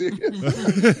is that serious.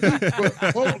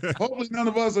 But hopefully none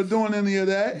of us are doing any of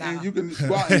that, and you can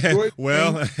go out and enjoy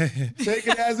it. Take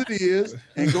it as it is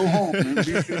and go home and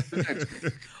be the next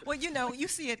one. Well, you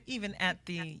see it even at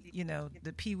the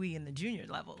Pee Wee and the junior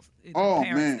levels. Oh,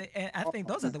 parents, man. And I think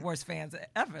those are the worst fans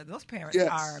ever. Those parents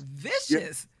are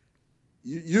vicious.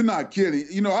 You're not kidding.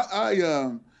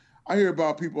 I hear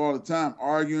about people all the time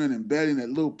arguing and betting at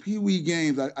little Pee Wee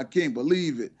games. I can't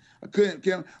believe it. I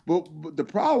can't. But the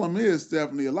problem is,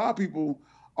 Stephanie, a lot of people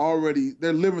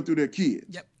they're living through their kids.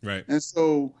 Yep. Right. And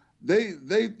so they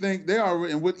think they are,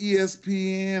 and with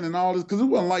ESPN and all this, because it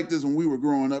wasn't like this when we were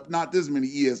growing up. Not this many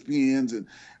ESPNs and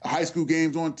high school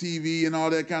games on TV and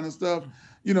all that kind of stuff.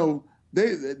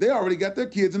 They already got their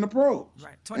kids in the pros.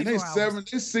 Right. 24 hours.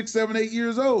 They're 6, 7, 8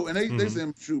 years old. And they say,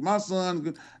 shoot, my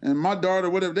son and my daughter,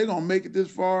 whatever, they're going to make it this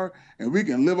far, and we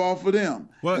can live off of them.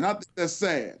 Well, and I think that's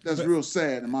sad. That's real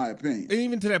sad, in my opinion. And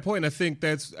even to that point, I think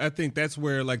that's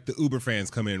where, like, the Uber fans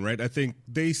come in, right? I think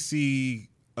they see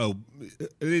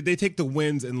they take the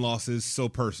wins and losses so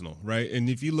personal, right? And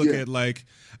if you look at, like,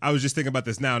 I was just thinking about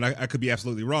this now, and I could be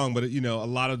absolutely wrong, but, a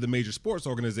lot of the major sports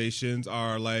organizations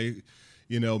are, like,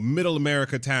 middle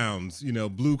America towns,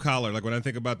 blue collar. Like when I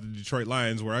think about the Detroit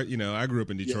Lions, where I grew up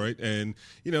in Detroit, and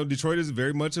Detroit is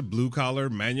very much a blue collar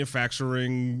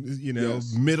manufacturing,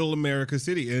 middle America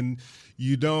city, and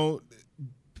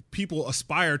people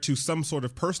aspire to some sort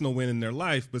of personal win in their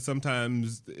life, but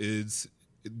sometimes it's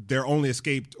their only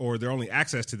escape or their only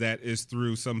access to that is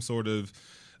through some sort of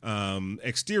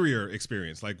exterior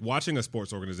experience, like watching a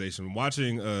sports organization,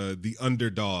 watching the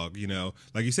underdog,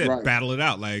 like you said, battle it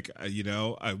out, like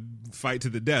I fight to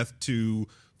the death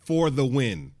for the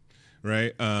win,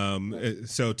 right?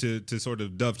 So to sort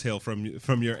of dovetail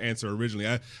from your answer originally,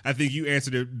 I think you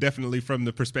answered it definitely from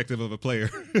the perspective of a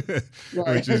player,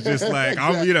 which is just like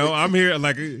I'm here,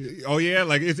 like, oh yeah,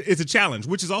 like it's a challenge,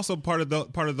 which is also part of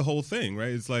the whole thing, right?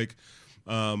 It's like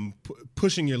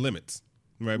pushing your limits.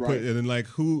 Right. And then, like,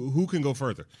 who can go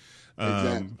further?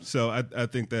 Exactly. So I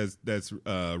think that's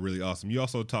really awesome. You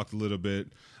also talked a little bit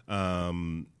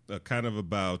kind of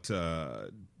about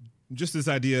just this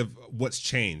idea of what's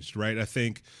changed, right? I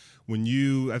think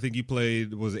you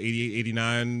played, was it 88,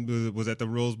 89? Was that the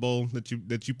Rose Bowl that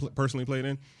you personally played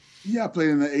in? Yeah, I played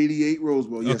in the 88 Rose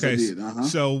Bowl. Yes, okay. I did. Uh-huh.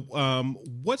 So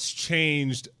what's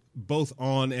changed both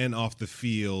on and off the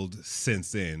field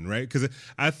since then, right? Because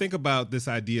I think about this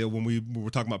idea when we were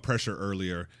talking about pressure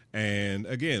earlier, and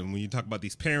again, when you talk about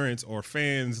these parents or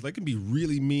fans, they can be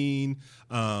really mean,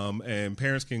 and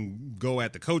parents can go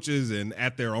at the coaches and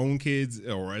at their own kids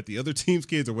or at the other team's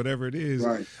kids or whatever it is.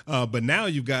 Right. But now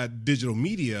you've got digital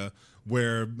media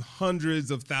where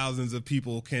hundreds of thousands of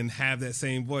people can have that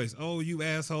same voice. Oh, you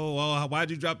asshole. Oh,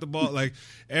 why'd you drop the ball? Like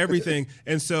everything.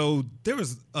 And so there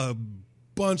was a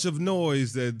bunch of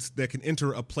noise that can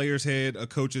enter a player's head, a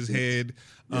coach's head.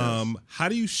 Yes. How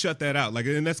do you shut that out? Like,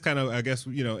 and that's kind of, I guess,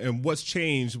 and what's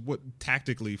changed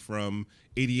tactically from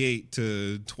 88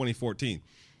 to 2014?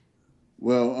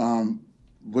 Well,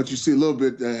 what you see a little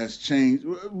bit that has changed.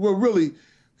 Well, really,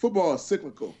 football is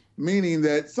cyclical, meaning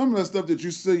that some of the stuff that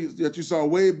you saw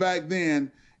way back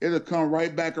then, it'll come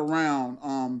right back around.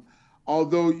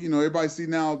 Although, everybody see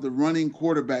now the running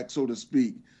quarterback, so to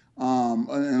speak.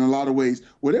 in a lot of ways.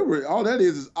 Whatever, all that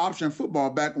is option football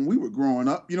back when we were growing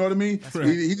up. You know what I mean? Right.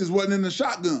 He just wasn't in the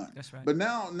shotgun. That's right. But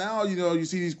now, you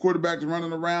see these quarterbacks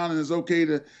running around, and it's okay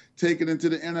to take it into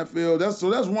the NFL. That's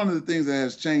one of the things that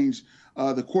has changed.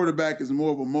 The quarterback is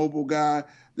more of a mobile guy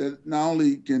that not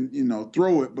only can,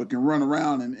 throw it, but can run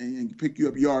around and pick you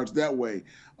up yards that way.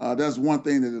 That's one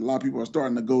thing that a lot of people are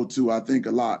starting to go to, I think,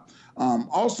 a lot.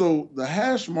 Also, the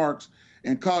hash marks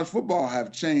in college football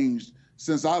have changed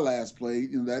since I last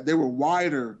played. That they were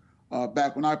wider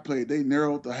back when I played. They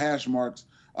narrowed the hash marks.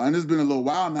 And it's been a little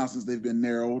while now since they've been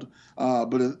narrowed.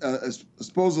 But it's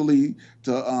supposedly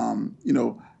to,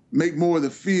 make more of the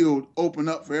field open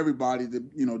up for everybody to,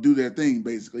 do their thing,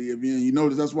 basically. If you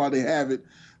notice, that's why they have it,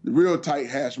 the real tight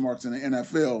hash marks in the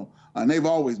NFL. And they've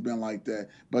always been like that.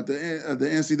 But the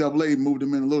NCAA moved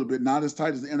them in a little bit, not as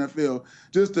tight as the NFL,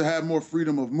 just to have more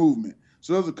freedom of movement.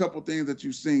 So those are a couple of things that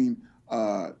you've seen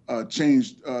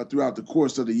changed throughout the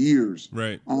course of the years.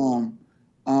 Right.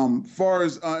 Far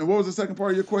as and what was the second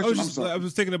part of your question? I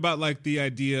was thinking about like the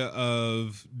idea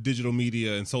of digital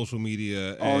media and social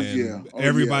media, and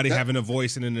everybody having a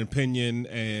voice and an opinion,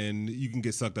 and you can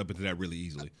get sucked up into that really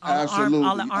easily. Absolutely,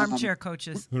 all the armchair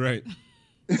coaches. Right.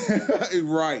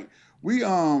 Right. We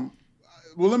well,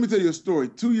 let me tell you a story.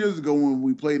 2 years ago, when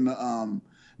we played in the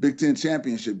Big Ten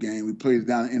championship game, we played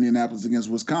down in Indianapolis against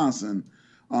Wisconsin.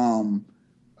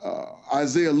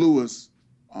 Isaiah Lewis.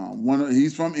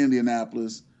 He's from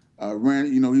Indianapolis. He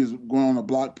was going on a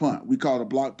block punt. We called it a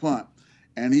block punt,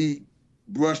 and he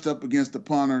brushed up against the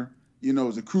punter. It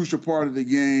was a crucial part of the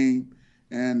game,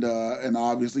 and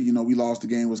obviously, we lost the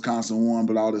game. Wisconsin won,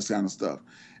 but all this kind of stuff.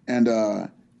 And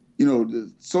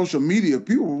the social media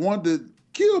people wanted to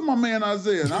kill my man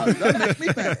Isaiah, and that makes me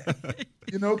mad.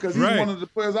 Because he's one of the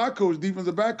players I coach,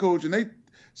 defensive back coach, and they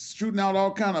shooting out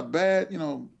all kind of bad,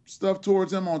 stuff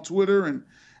towards him on Twitter and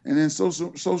then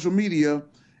social media,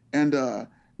 and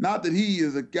not that he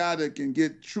is a guy that can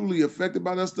get truly affected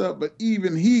by that stuff, but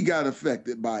even he got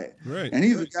affected by it. Right. And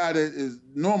he's a guy that is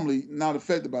normally not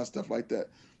affected by stuff like that.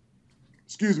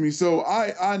 Excuse me. So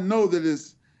I know that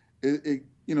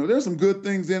there's some good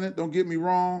things in it. Don't get me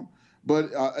wrong, but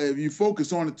if you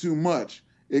focus on it too much,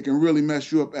 it can really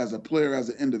mess you up as a player, as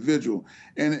an individual.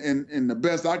 And the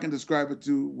best I can describe it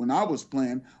to when I was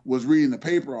playing was reading the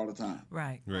paper all the time.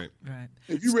 Right.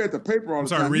 If you read the paper all the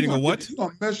time, reading what? You're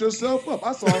going to mess yourself up.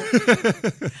 I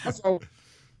saw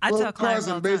Bud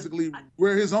Carson basically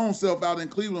wear his own self out in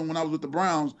Cleveland when I was with the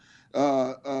Browns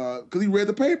because he read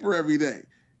the paper every day.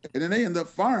 And then they ended up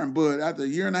firing Bud after a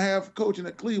year and a half coaching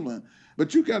at Cleveland.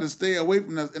 But you got to stay away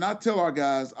from that. And I tell our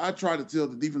guys, I try to tell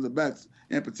the defensive backs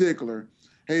in particular,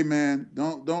 hey man,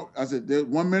 don't. I said,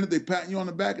 1 minute they patting you on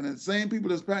the back, and the same people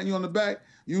that's patting you on the back,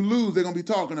 you lose, they're gonna be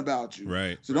talking about you.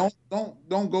 Right. So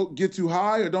don't go get too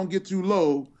high or don't get too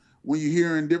low when you're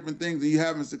hearing different things and you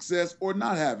having success or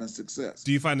not having success.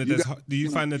 Do you find that do you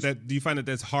find that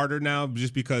that's harder now?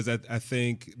 Just because I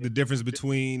think the difference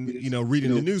between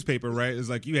reading the newspaper, right, is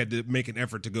like you had to make an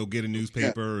effort to go get a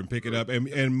newspaper and pick it up,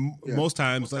 and most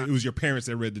times like it was your parents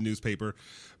that read the newspaper,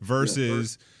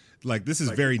 versus like this is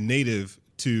very native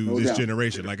to this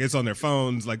generation. Like it's on their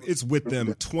phones, like it's with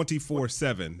them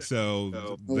 24/7.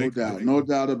 So no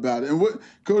doubt about it. And what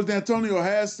Coach D'Antonio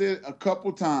has said a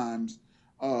couple times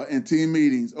in team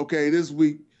meetings, okay, this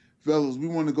week, fellas, we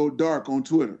want to go dark on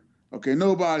Twitter. Okay,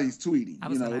 nobody's tweeting.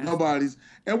 Nobody's,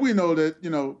 and we know that,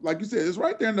 like you said, it's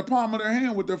right there in the palm of their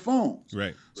hand with their phones.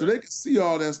 Right. So they can see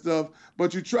all that stuff,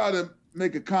 but you try to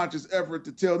make a conscious effort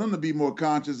to tell them to be more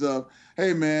conscious of,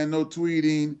 hey man, no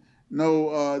tweeting.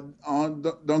 No,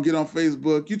 don't get on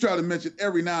Facebook. You try to mention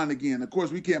every now and again. Of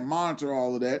course, we can't monitor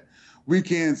all of that. We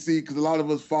can't see because a lot of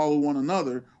us follow one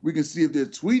another. We can see if they're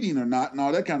tweeting or not and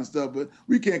all that kind of stuff, but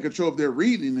we can't control if they're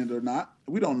reading it or not.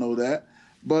 We don't know that.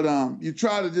 But you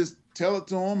try to just tell it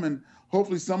to them, and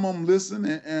hopefully some of them listen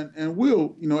and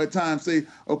will, at times say,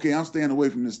 okay, I'm staying away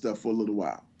from this stuff for a little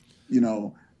while,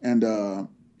 And,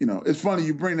 it's funny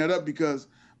you bring that up because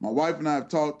my wife and I have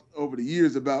talked over the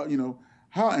years about,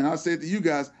 how, and I said to you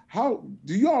guys, how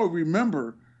do y'all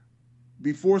remember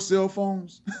before cell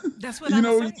phones? That's what I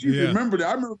was saying. You remember that.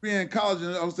 I remember being in college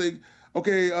and I would say,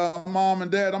 okay, Mom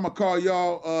and Dad, I'm going to call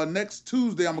y'all next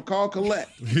Tuesday. I'm going to call collect,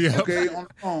 okay, on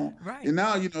the phone. Right. And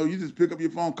now, you just pick up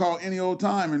your phone, call any old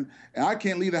time, and I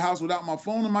can't leave the house without my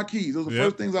phone and my keys. Those are the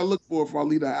first things I look for before I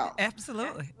leave the house.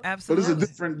 Absolutely. But it's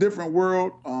a different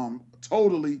world,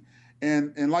 totally.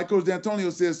 And like Coach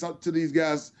D'Antonio says to these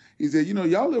guys, he said,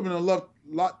 y'all live in a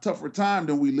lot tougher time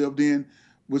than we lived in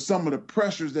with some of the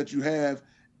pressures that you have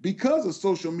because of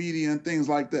social media and things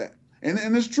like that. And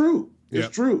it's true.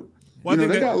 It's true. Well,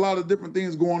 they got a lot of different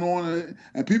things going on,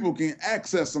 and people can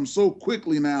access them so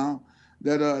quickly now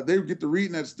that they get to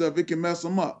reading that stuff. It can mess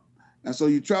them up. And so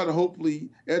you try to hopefully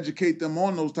educate them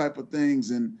on those type of things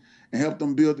and help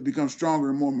them build to become stronger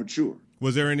and more mature.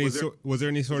 Was there any sort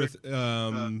of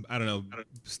I don't know,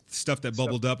 stuff that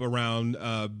bubbled up around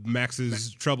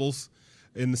Max's troubles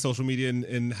in the social media,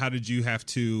 and how did you have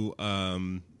to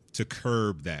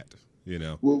curb that?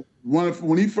 Well,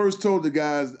 when he first told the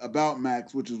guys about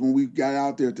Max, which is when we got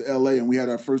out there to LA and we had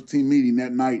our first team meeting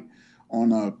that night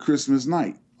on Christmas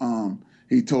night,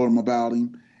 he told them about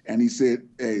him, and he said,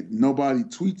 "Hey, nobody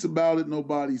tweets about it.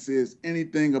 Nobody says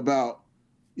anything about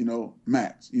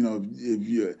Max.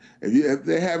 If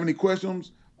they have any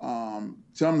questions,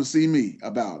 tell them to see me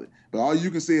about it. But all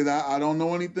you can say is I don't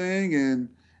know anything, and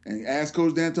ask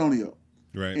Coach D'Antonio."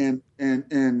 Right. And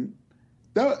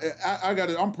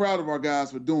that, I'm proud of our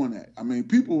guys for doing that. I mean,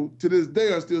 people to this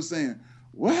day are still saying,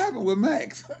 "What happened with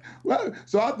Max?"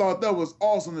 So I thought that was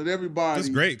awesome that everybody. That's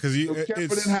great because kept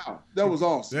it in house. That was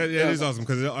awesome. That is awesome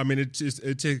because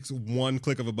it takes one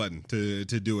click of a button to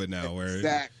do it now. Where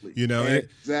exactly.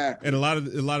 Exactly. And a lot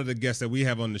of the guests that we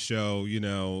have on the show,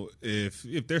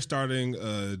 if they're starting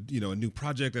a new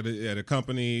project at a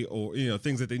company or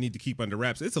things that they need to keep under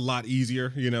wraps, it's a lot easier,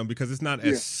 because it's not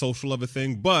as social of a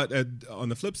thing. But on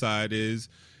the flip side is,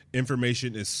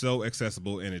 information is so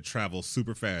accessible and it travels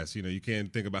super fast. You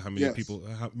can't think about how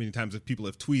many times people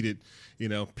have tweeted,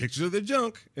 pictures of their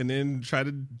junk and then try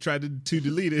to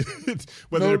delete it.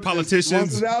 Whether they're politicians,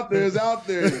 once it's out there, it's out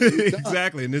there.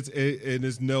 Exactly, and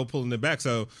it's no pulling it back.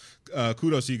 So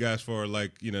kudos to you guys for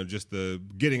just the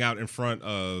getting out in front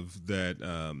of that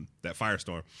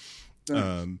firestorm.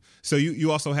 So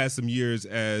you also had some years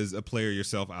as a player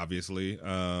yourself, obviously,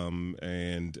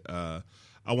 and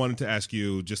I wanted to ask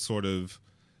you just sort of,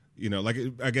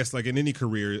 I guess like in any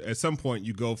career, at some point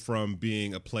you go from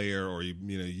being a player or you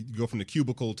go from the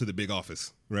cubicle to the big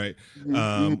office, right?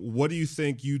 Mm-hmm. What do you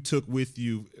think you took with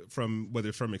you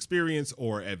whether from experience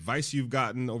or advice you've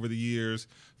gotten over the years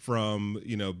from,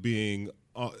 being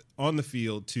on the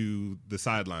field to the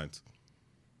sidelines?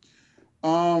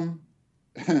 One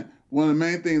of the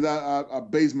main things I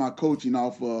base my coaching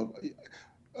off of,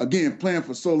 again, playing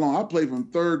for so long, I played from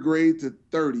 3rd grade to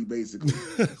 30, basically.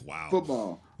 Wow.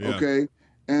 Football. Yeah. Okay.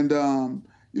 And,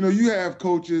 you have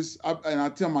coaches, and I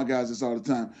tell my guys this all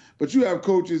the time, but you have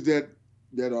coaches that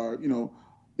are,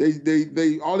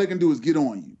 they all they can do is get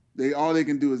on you. All they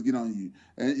can do is get on you.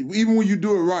 And even when you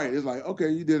do it right, it's like, okay,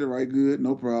 you did it right, good,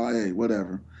 no problem, hey,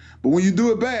 whatever. But when you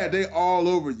do it bad, they all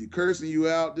over you, cursing you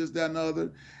out, this, that, and the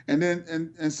other. And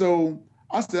then, and so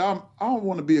I said, I don't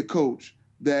want to be a coach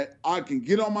that I can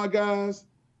get on my guys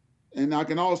and I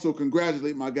can also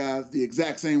congratulate my guys the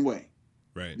exact same way.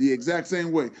 Right. The exact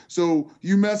same way. So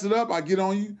you mess it up, I get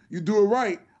on you, you do it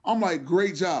right. I'm like,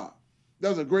 great job. That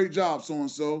was a great job,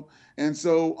 so-and-so. And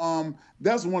so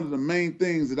that's one of the main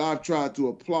things that I've tried to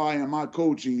apply in my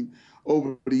coaching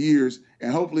over the years.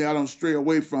 And hopefully I don't stray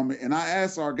away from it. And I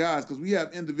ask our guys, because we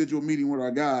have individual meeting with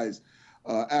our guys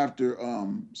after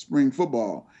spring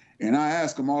football. And I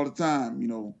ask them all the time,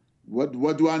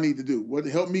 what do I need to do? What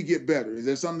help me get better? Is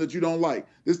there something that you don't like?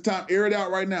 This time, air it out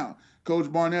right now.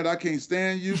 Coach Barnett, I can't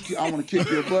stand you. I want to kick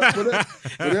your butt.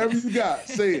 Whatever you got,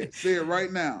 say it. Say it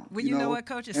right now. Well, you know what,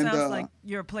 Coach? It sounds like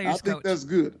you're a player's coach. I think that's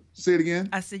good. Say it again.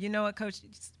 I said, you know what, Coach?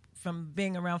 From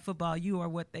being around football, you are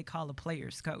what they call a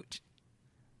player's coach.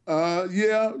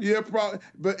 Yeah, probably.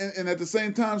 But and at the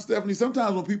same time, Stephanie,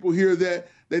 sometimes when people hear that,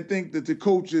 they think that the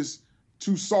coach is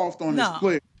too soft on his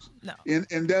players. No.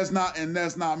 And that's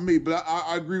not me. But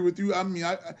I agree with you. I mean,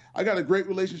 I got a great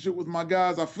relationship with my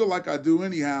guys. I feel like I do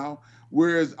anyhow.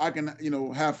 Whereas I can,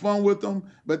 have fun with them,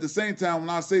 but at the same time, when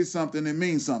I say something, it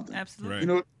means something. Absolutely.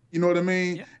 Right. You know what I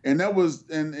mean? Yeah. And that was,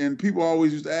 and people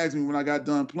always used to ask me when I got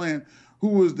done playing, who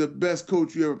was the best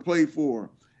coach you ever played for?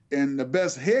 And the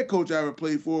best head coach I ever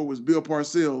played for was Bill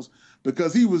Parcells,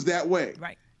 because he was that way.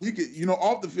 Right. He could,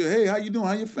 off the field, hey, how you doing?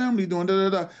 How your family doing? Da,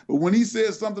 da, da. But when he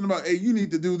said something about, hey, you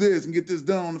need to do this and get this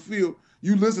done on the field,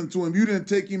 you listened to him. You didn't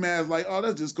take him as like, oh,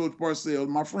 that's just Coach Parcells,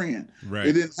 my friend. Right.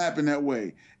 It didn't happen that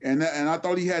way. And I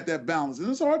thought he had that balance. And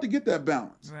it's hard to get that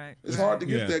balance. Right. It's hard to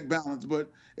get that balance.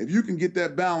 But if you can get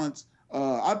that balance,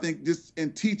 I think just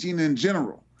in teaching in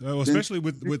general, especially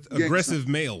with aggressive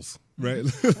males, right?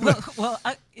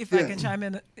 If I can chime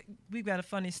in, we've got a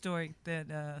funny story that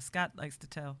Scott likes to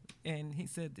tell. And he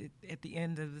said at the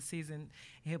end of the season,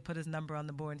 he'll put his number on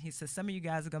the board. And he says, some of you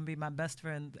guys are going to be my best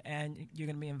friends, and you're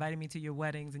going to be inviting me to your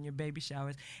weddings and your baby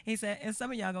showers. He said, and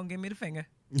some of y'all going to give me the finger.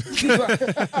 That's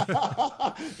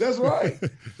right.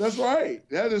 That's right.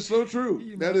 That is so true.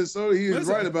 He is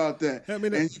right about that. I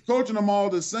mean, and you're coaching them all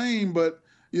the same, but,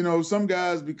 some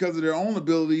guys, because of their own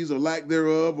abilities or lack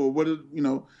thereof or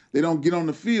they don't get on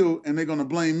the field and they're going to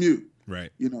blame you. Right.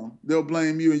 They'll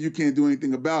blame you and you can't do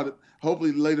anything about it.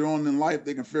 Hopefully later on in life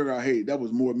they can figure out, hey, that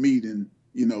was more me than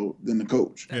the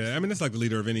coach. Yeah, I mean, it's like the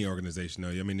leader of any organization, though.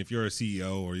 I mean, if you're a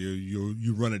CEO or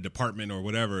you run a department or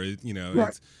whatever, right.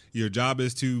 It's, your job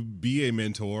is to be a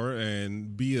mentor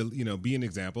and be an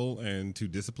example and to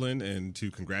discipline and to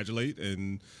congratulate.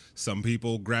 And some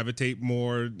people gravitate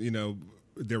more,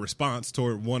 their response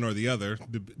toward one or the other,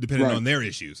 depending on their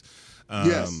issues.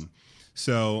 Yes.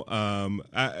 So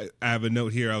I have a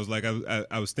note here. I was like,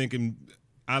 I was thinking,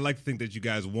 I like to think that you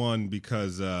guys won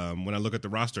because when I look at the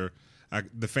roster,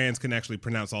 the fans can actually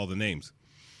pronounce all the names.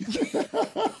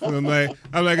 I'm like,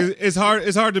 it's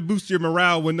hard to boost your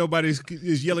morale when nobody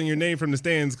is yelling your name from the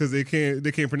stands because they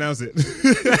can't pronounce it.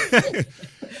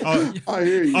 I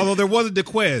hear you. Although there was a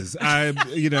DeQuez, I'll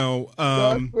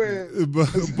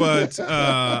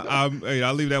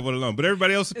leave that one alone. But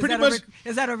everybody else, pretty much.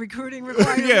 Is that a recruiting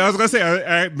requirement? Yeah, I was gonna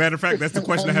say. Matter of fact, that's the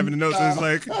question I have in the notes. It's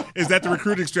like, is that the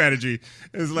recruiting strategy?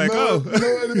 It's like,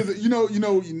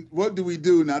 what do we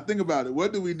do now? Think about it.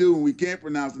 What do we do when we can't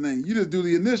pronounce the name? You just do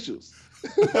the initials.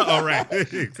 All right,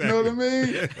 exactly. You know what I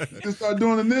mean? Just start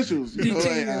doing initials. I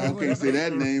can't say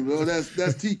that name. Well, that's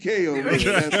TK over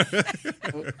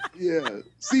there. Yeah,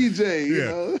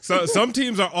 CJ. Yeah. So some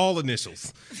teams are all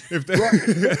initials. If they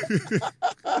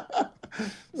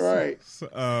right.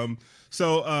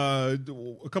 So a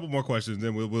couple more questions,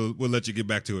 then we'll let you get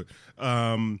back to it.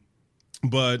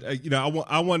 But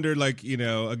I wonder,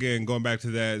 again, going back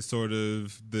to that sort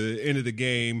of the end of the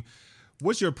game.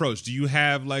 What's your approach? Do you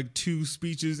have like two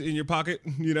speeches in your pocket?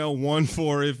 One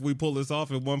for if we pull this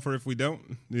off and one for if we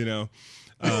don't.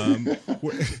 And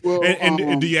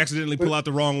do you accidentally pull out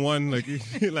the wrong one?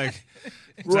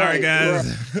 Sorry guys.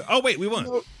 Right. Oh wait, we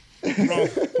won.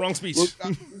 Wrong speech.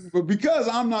 But because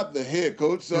I'm not the head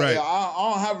coach, so right.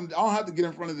 I don't have to get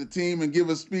in front of the team and give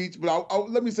a speech. But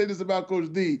let me say this about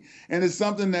Coach D, and it's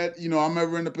something that I'm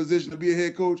ever in a position to be a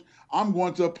head coach, I'm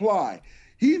going to apply.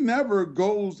 He never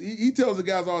goes, he tells the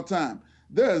guys all the time,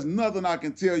 there's nothing I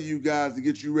can tell you guys to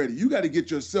get you ready. You got to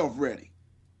get yourself ready.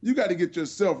 You got to get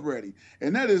yourself ready.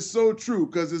 And that is so true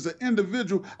because as an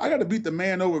individual, I got to beat the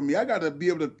man over me. I got to be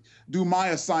able to do my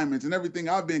assignments and everything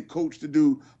I've been coached to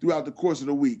do throughout the course of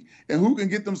the week. And who can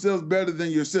get themselves better than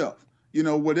yourself?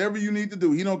 Whatever you need to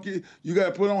do. You got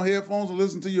to put on headphones and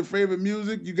listen to your favorite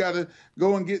music. You got to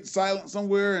go and get silent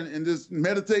somewhere and just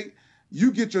meditate.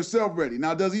 You get yourself ready.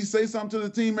 Now, does he say something to the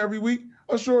team every week?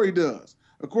 Oh, sure he does.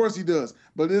 Of course he does.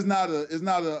 But it's not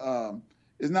a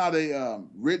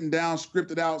written down,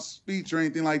 scripted out speech or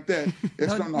anything like that.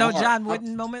 It's from the heart. John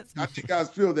Wooden moments. I think guys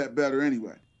feel that better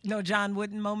anyway. No John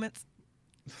Wooden moments.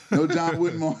 No John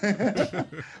Wooden moments.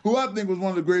 Who I think was one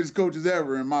of the greatest coaches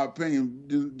ever, in my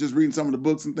opinion. Just reading some of the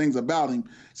books and things about him,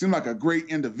 seemed like a great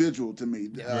individual to me,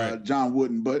 right. John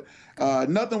Wooden. But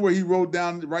nothing where he writes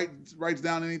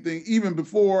down anything, even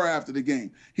before or after the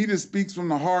game. He just speaks from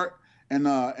the heart, and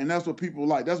that's what people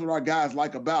like. That's what our guys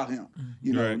like about him.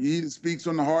 Right. He just speaks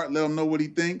from the heart, let him know what he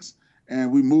thinks,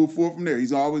 and we move forward from there.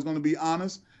 He's always going to be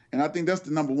honest, and I think that's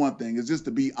the number one thing, is just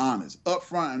to be honest,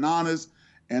 upfront and honest.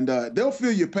 And they'll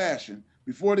feel your passion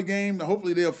before the game.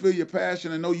 Hopefully they'll feel your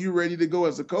passion and know you're ready to go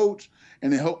as a coach.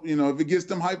 And they hope, if it gets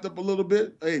them hyped up a little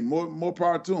bit, hey, more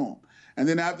power to them. And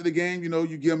then after the game,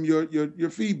 you give them your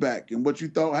feedback and what you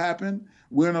thought happened,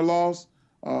 win or lose,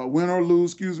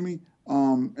 and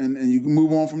you can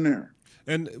move on from there.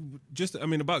 And just,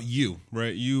 about you,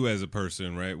 right? You as a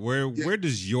person, right? Where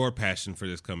does your passion for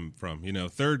this come from?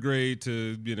 Third grade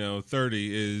to,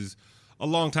 30 is a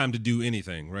long time to do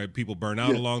anything, right? People burn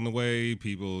out along the way.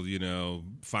 People,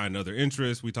 find other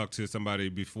interests. We talked to somebody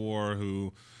before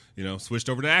who, switched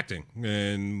over to acting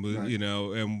and, right.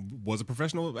 And was a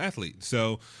professional athlete.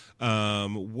 So how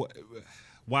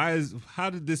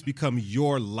did this become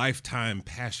your lifetime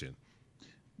passion?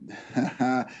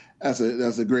 That's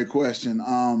a great question.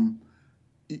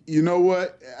 You know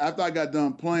what? After I got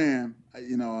done playing,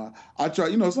 I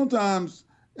try, sometimes,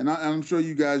 and I'm sure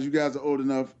you guys are old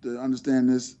enough to understand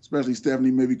this, especially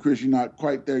Stephanie, maybe Chris, you're not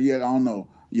quite there yet. I don't know.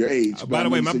 your age. By the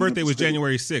way, my birthday was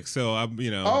January 6th, so I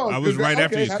was right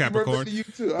after you, Capricorn. To you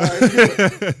too. All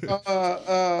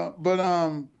right,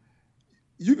 but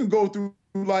you can go through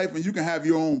life and you can have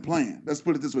your own plan. Let's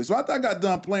put it this way. So after I got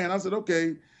done playing, I said,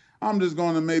 okay, I'm just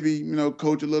going to maybe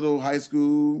coach a little high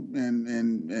school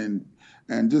and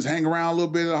just hang around a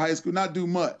little bit at high school, not do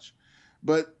much.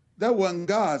 But that wasn't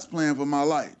God's plan for my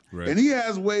life. Right. And he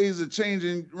has ways of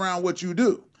changing around what you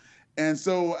do. And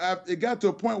so it got to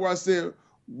a point where I said,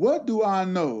 what do I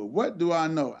know? What do I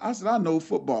know? I said, I know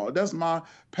football. That's my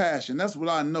passion. That's what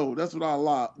I know. That's what I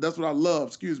love. That's what I love,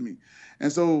 excuse me.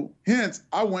 And so hence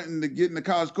I went into getting the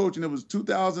college coaching. It was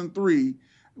 2003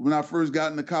 when I first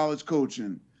got into college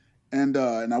coaching. And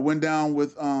I went down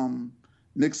with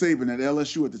Nick Saban at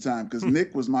LSU at the time, because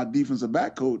Nick was my defensive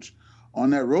back coach on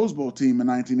that Rose Bowl team in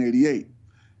 1988.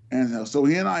 And so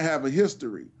he and I have a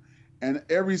history. And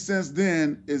ever since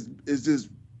then, it's just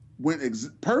went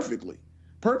perfectly.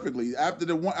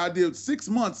 After I did 6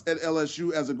 months at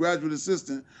LSU as a graduate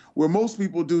assistant, where most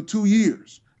people do 2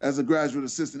 years as a graduate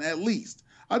assistant at least.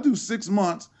 I do 6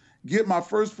 months, get my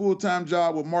first full-time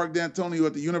job with Mark D'Antonio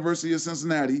at the University of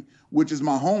Cincinnati, which is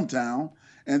my hometown.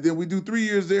 And then we do 3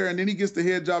 years there, and then he gets the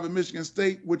head job at Michigan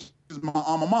State, which is my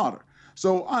alma mater.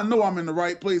 So I know I'm in the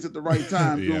right place at the right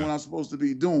time doing what I'm supposed to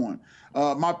be doing.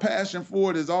 My passion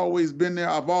for it has always been there.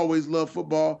 I've always loved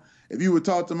football. If you would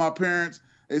talk to my parents,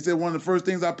 they said one of the first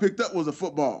things I picked up was a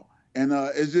football. And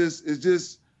it's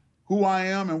just who I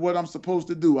am and what I'm supposed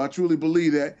to do. I truly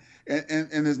believe that.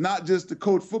 And it's not just to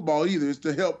coach football either. It's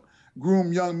to help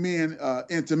groom young men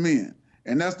into men.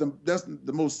 And that's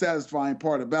the most satisfying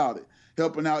part about it,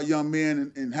 helping out young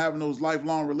men and having those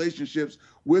lifelong relationships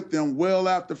with them well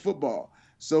after football.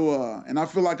 So, and I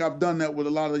feel like I've done that with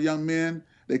a lot of young men.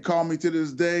 They call me to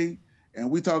this day, and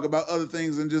we talk about other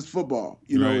things than just football,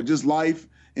 right. Just life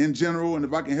in general. And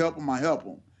if I can help them, I help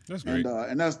them. That's great.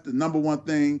 And that's the number one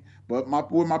thing. But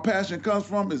where my passion comes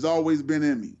from has always been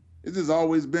in me. It's just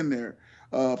always been there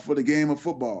for the game of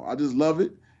football. I just love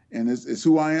it, and it's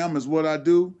who I am, it's what I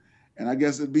do. And I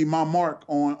guess it'd be my mark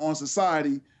on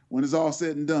society when it's all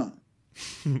said and done.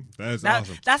 That's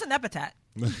awesome. That's an epithet.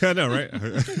 I know, right?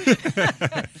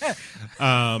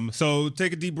 So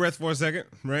take a deep breath for a second,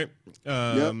 right?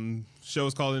 Yep. Show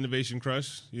is called Innovation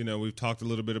Crush. We've talked a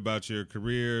little bit about your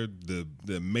career, the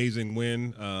amazing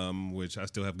win, which I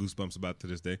still have goosebumps about to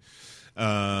this day.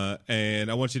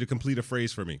 And I want you to complete a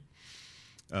phrase for me.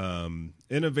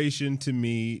 Innovation to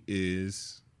me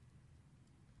is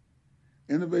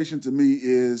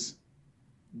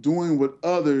doing what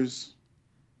others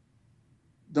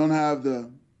don't have the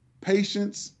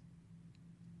patience,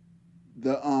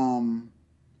 the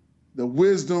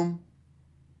wisdom,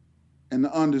 and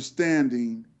the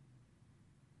understanding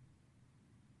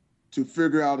to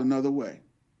figure out another way.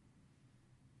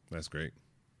 That's great.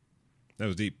 That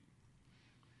was deep.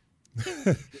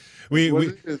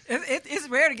 It's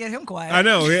rare to get him quiet. I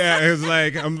know. Yeah, it's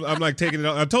like I'm like taking it.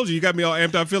 I told you got me all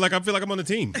amped up. I feel like I'm on the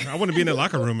team. I want to be in the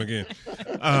locker room again.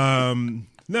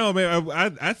 No, man.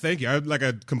 I thank you. I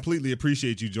completely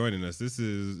appreciate you joining us. This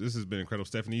has been incredible,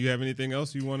 Stephanie. You have anything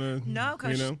else you want to? No,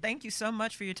 Coach. Thank you so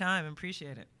much for your time.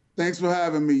 Appreciate it. Thanks for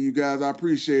having me, you guys. I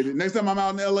appreciate it. Next time I'm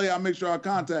out in LA, I'll make sure I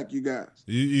contact you guys.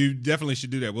 You definitely should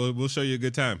do that. We'll show you a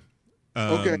good time.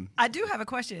 Okay. I do have a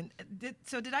question. Did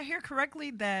I hear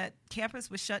correctly that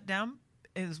campus was shut down?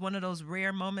 It was one of those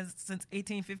rare moments since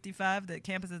 1855 that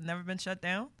campus has never been shut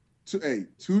down? 2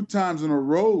 times in a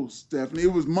row, Stephanie.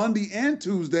 It was Monday and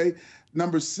Tuesday,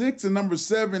 number 6 and number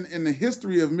 7 in the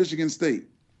history of Michigan State.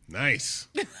 Nice.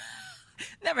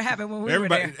 Never happened when we were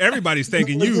there. Everybody's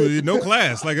thanking you. No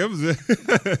class. Like it was.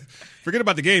 Forget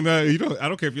about the game. I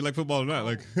don't care if you like football or not.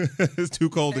 Like it's too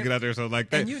cold to get out there. So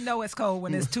like that. And it's cold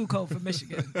when it's too cold for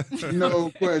Michigan. No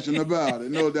question about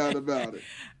it. No doubt about it.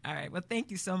 All right. Well,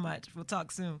 thank you so much. We'll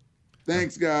talk soon.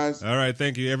 Thanks, guys. All right.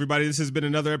 Thank you, everybody. This has been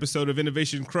another episode of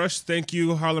Innovation Crush. Thank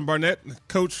you, Harlan Barnett,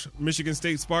 Coach, Michigan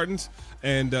State Spartans.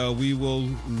 And we will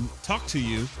talk to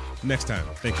you next time.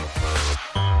 Thank you.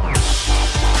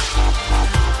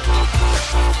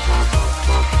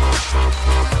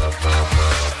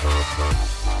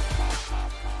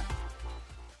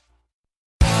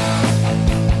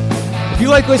 If you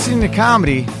like listening to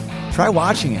comedy, try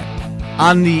watching it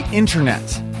on the internet.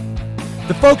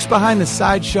 The folks behind the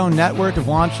Sideshow Network have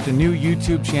launched a new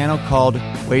YouTube channel called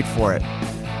Wait For It.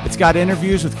 It's got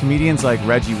interviews with comedians like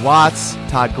Reggie Watts,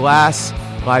 Todd Glass,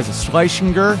 Liza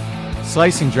Schlesinger.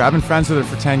 I've been friends with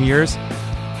her for 10 years.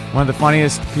 One of the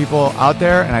funniest people out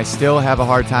there, and I still have a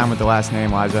hard time with the last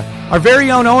name, Liza. Our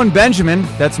very own Owen Benjamin,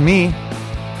 that's me,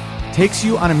 takes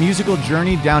you on a musical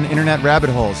journey down internet rabbit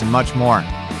holes and much more.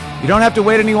 You don't have to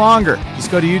wait any longer.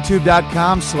 Just go to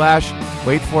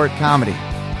youtube.com/waitforitcomedy.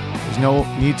 There's no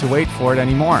need to wait for it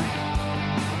anymore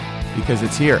because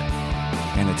it's here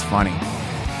and it's funny.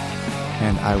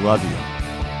 And I love you.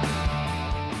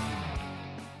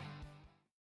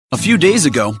 A few days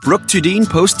ago, Brooke Tudine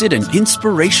posted an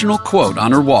inspirational quote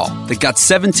on her wall that got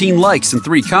 17 likes and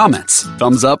 3 comments.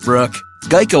 Thumbs up, Brooke.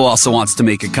 Geico also wants to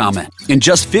make a comment. In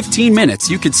just 15 minutes,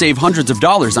 you could save hundreds of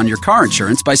dollars on your car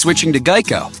insurance by switching to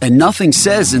Geico. And nothing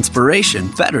says inspiration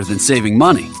better than saving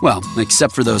money. Well,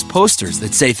 except for those posters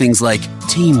that say things like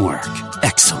teamwork,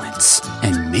 excellence,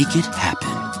 and make it happen.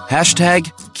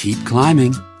 Hashtag keep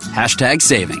climbing. Hashtag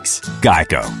savings.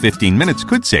 Geico. 15 minutes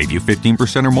could save you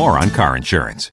 15% or more on car insurance.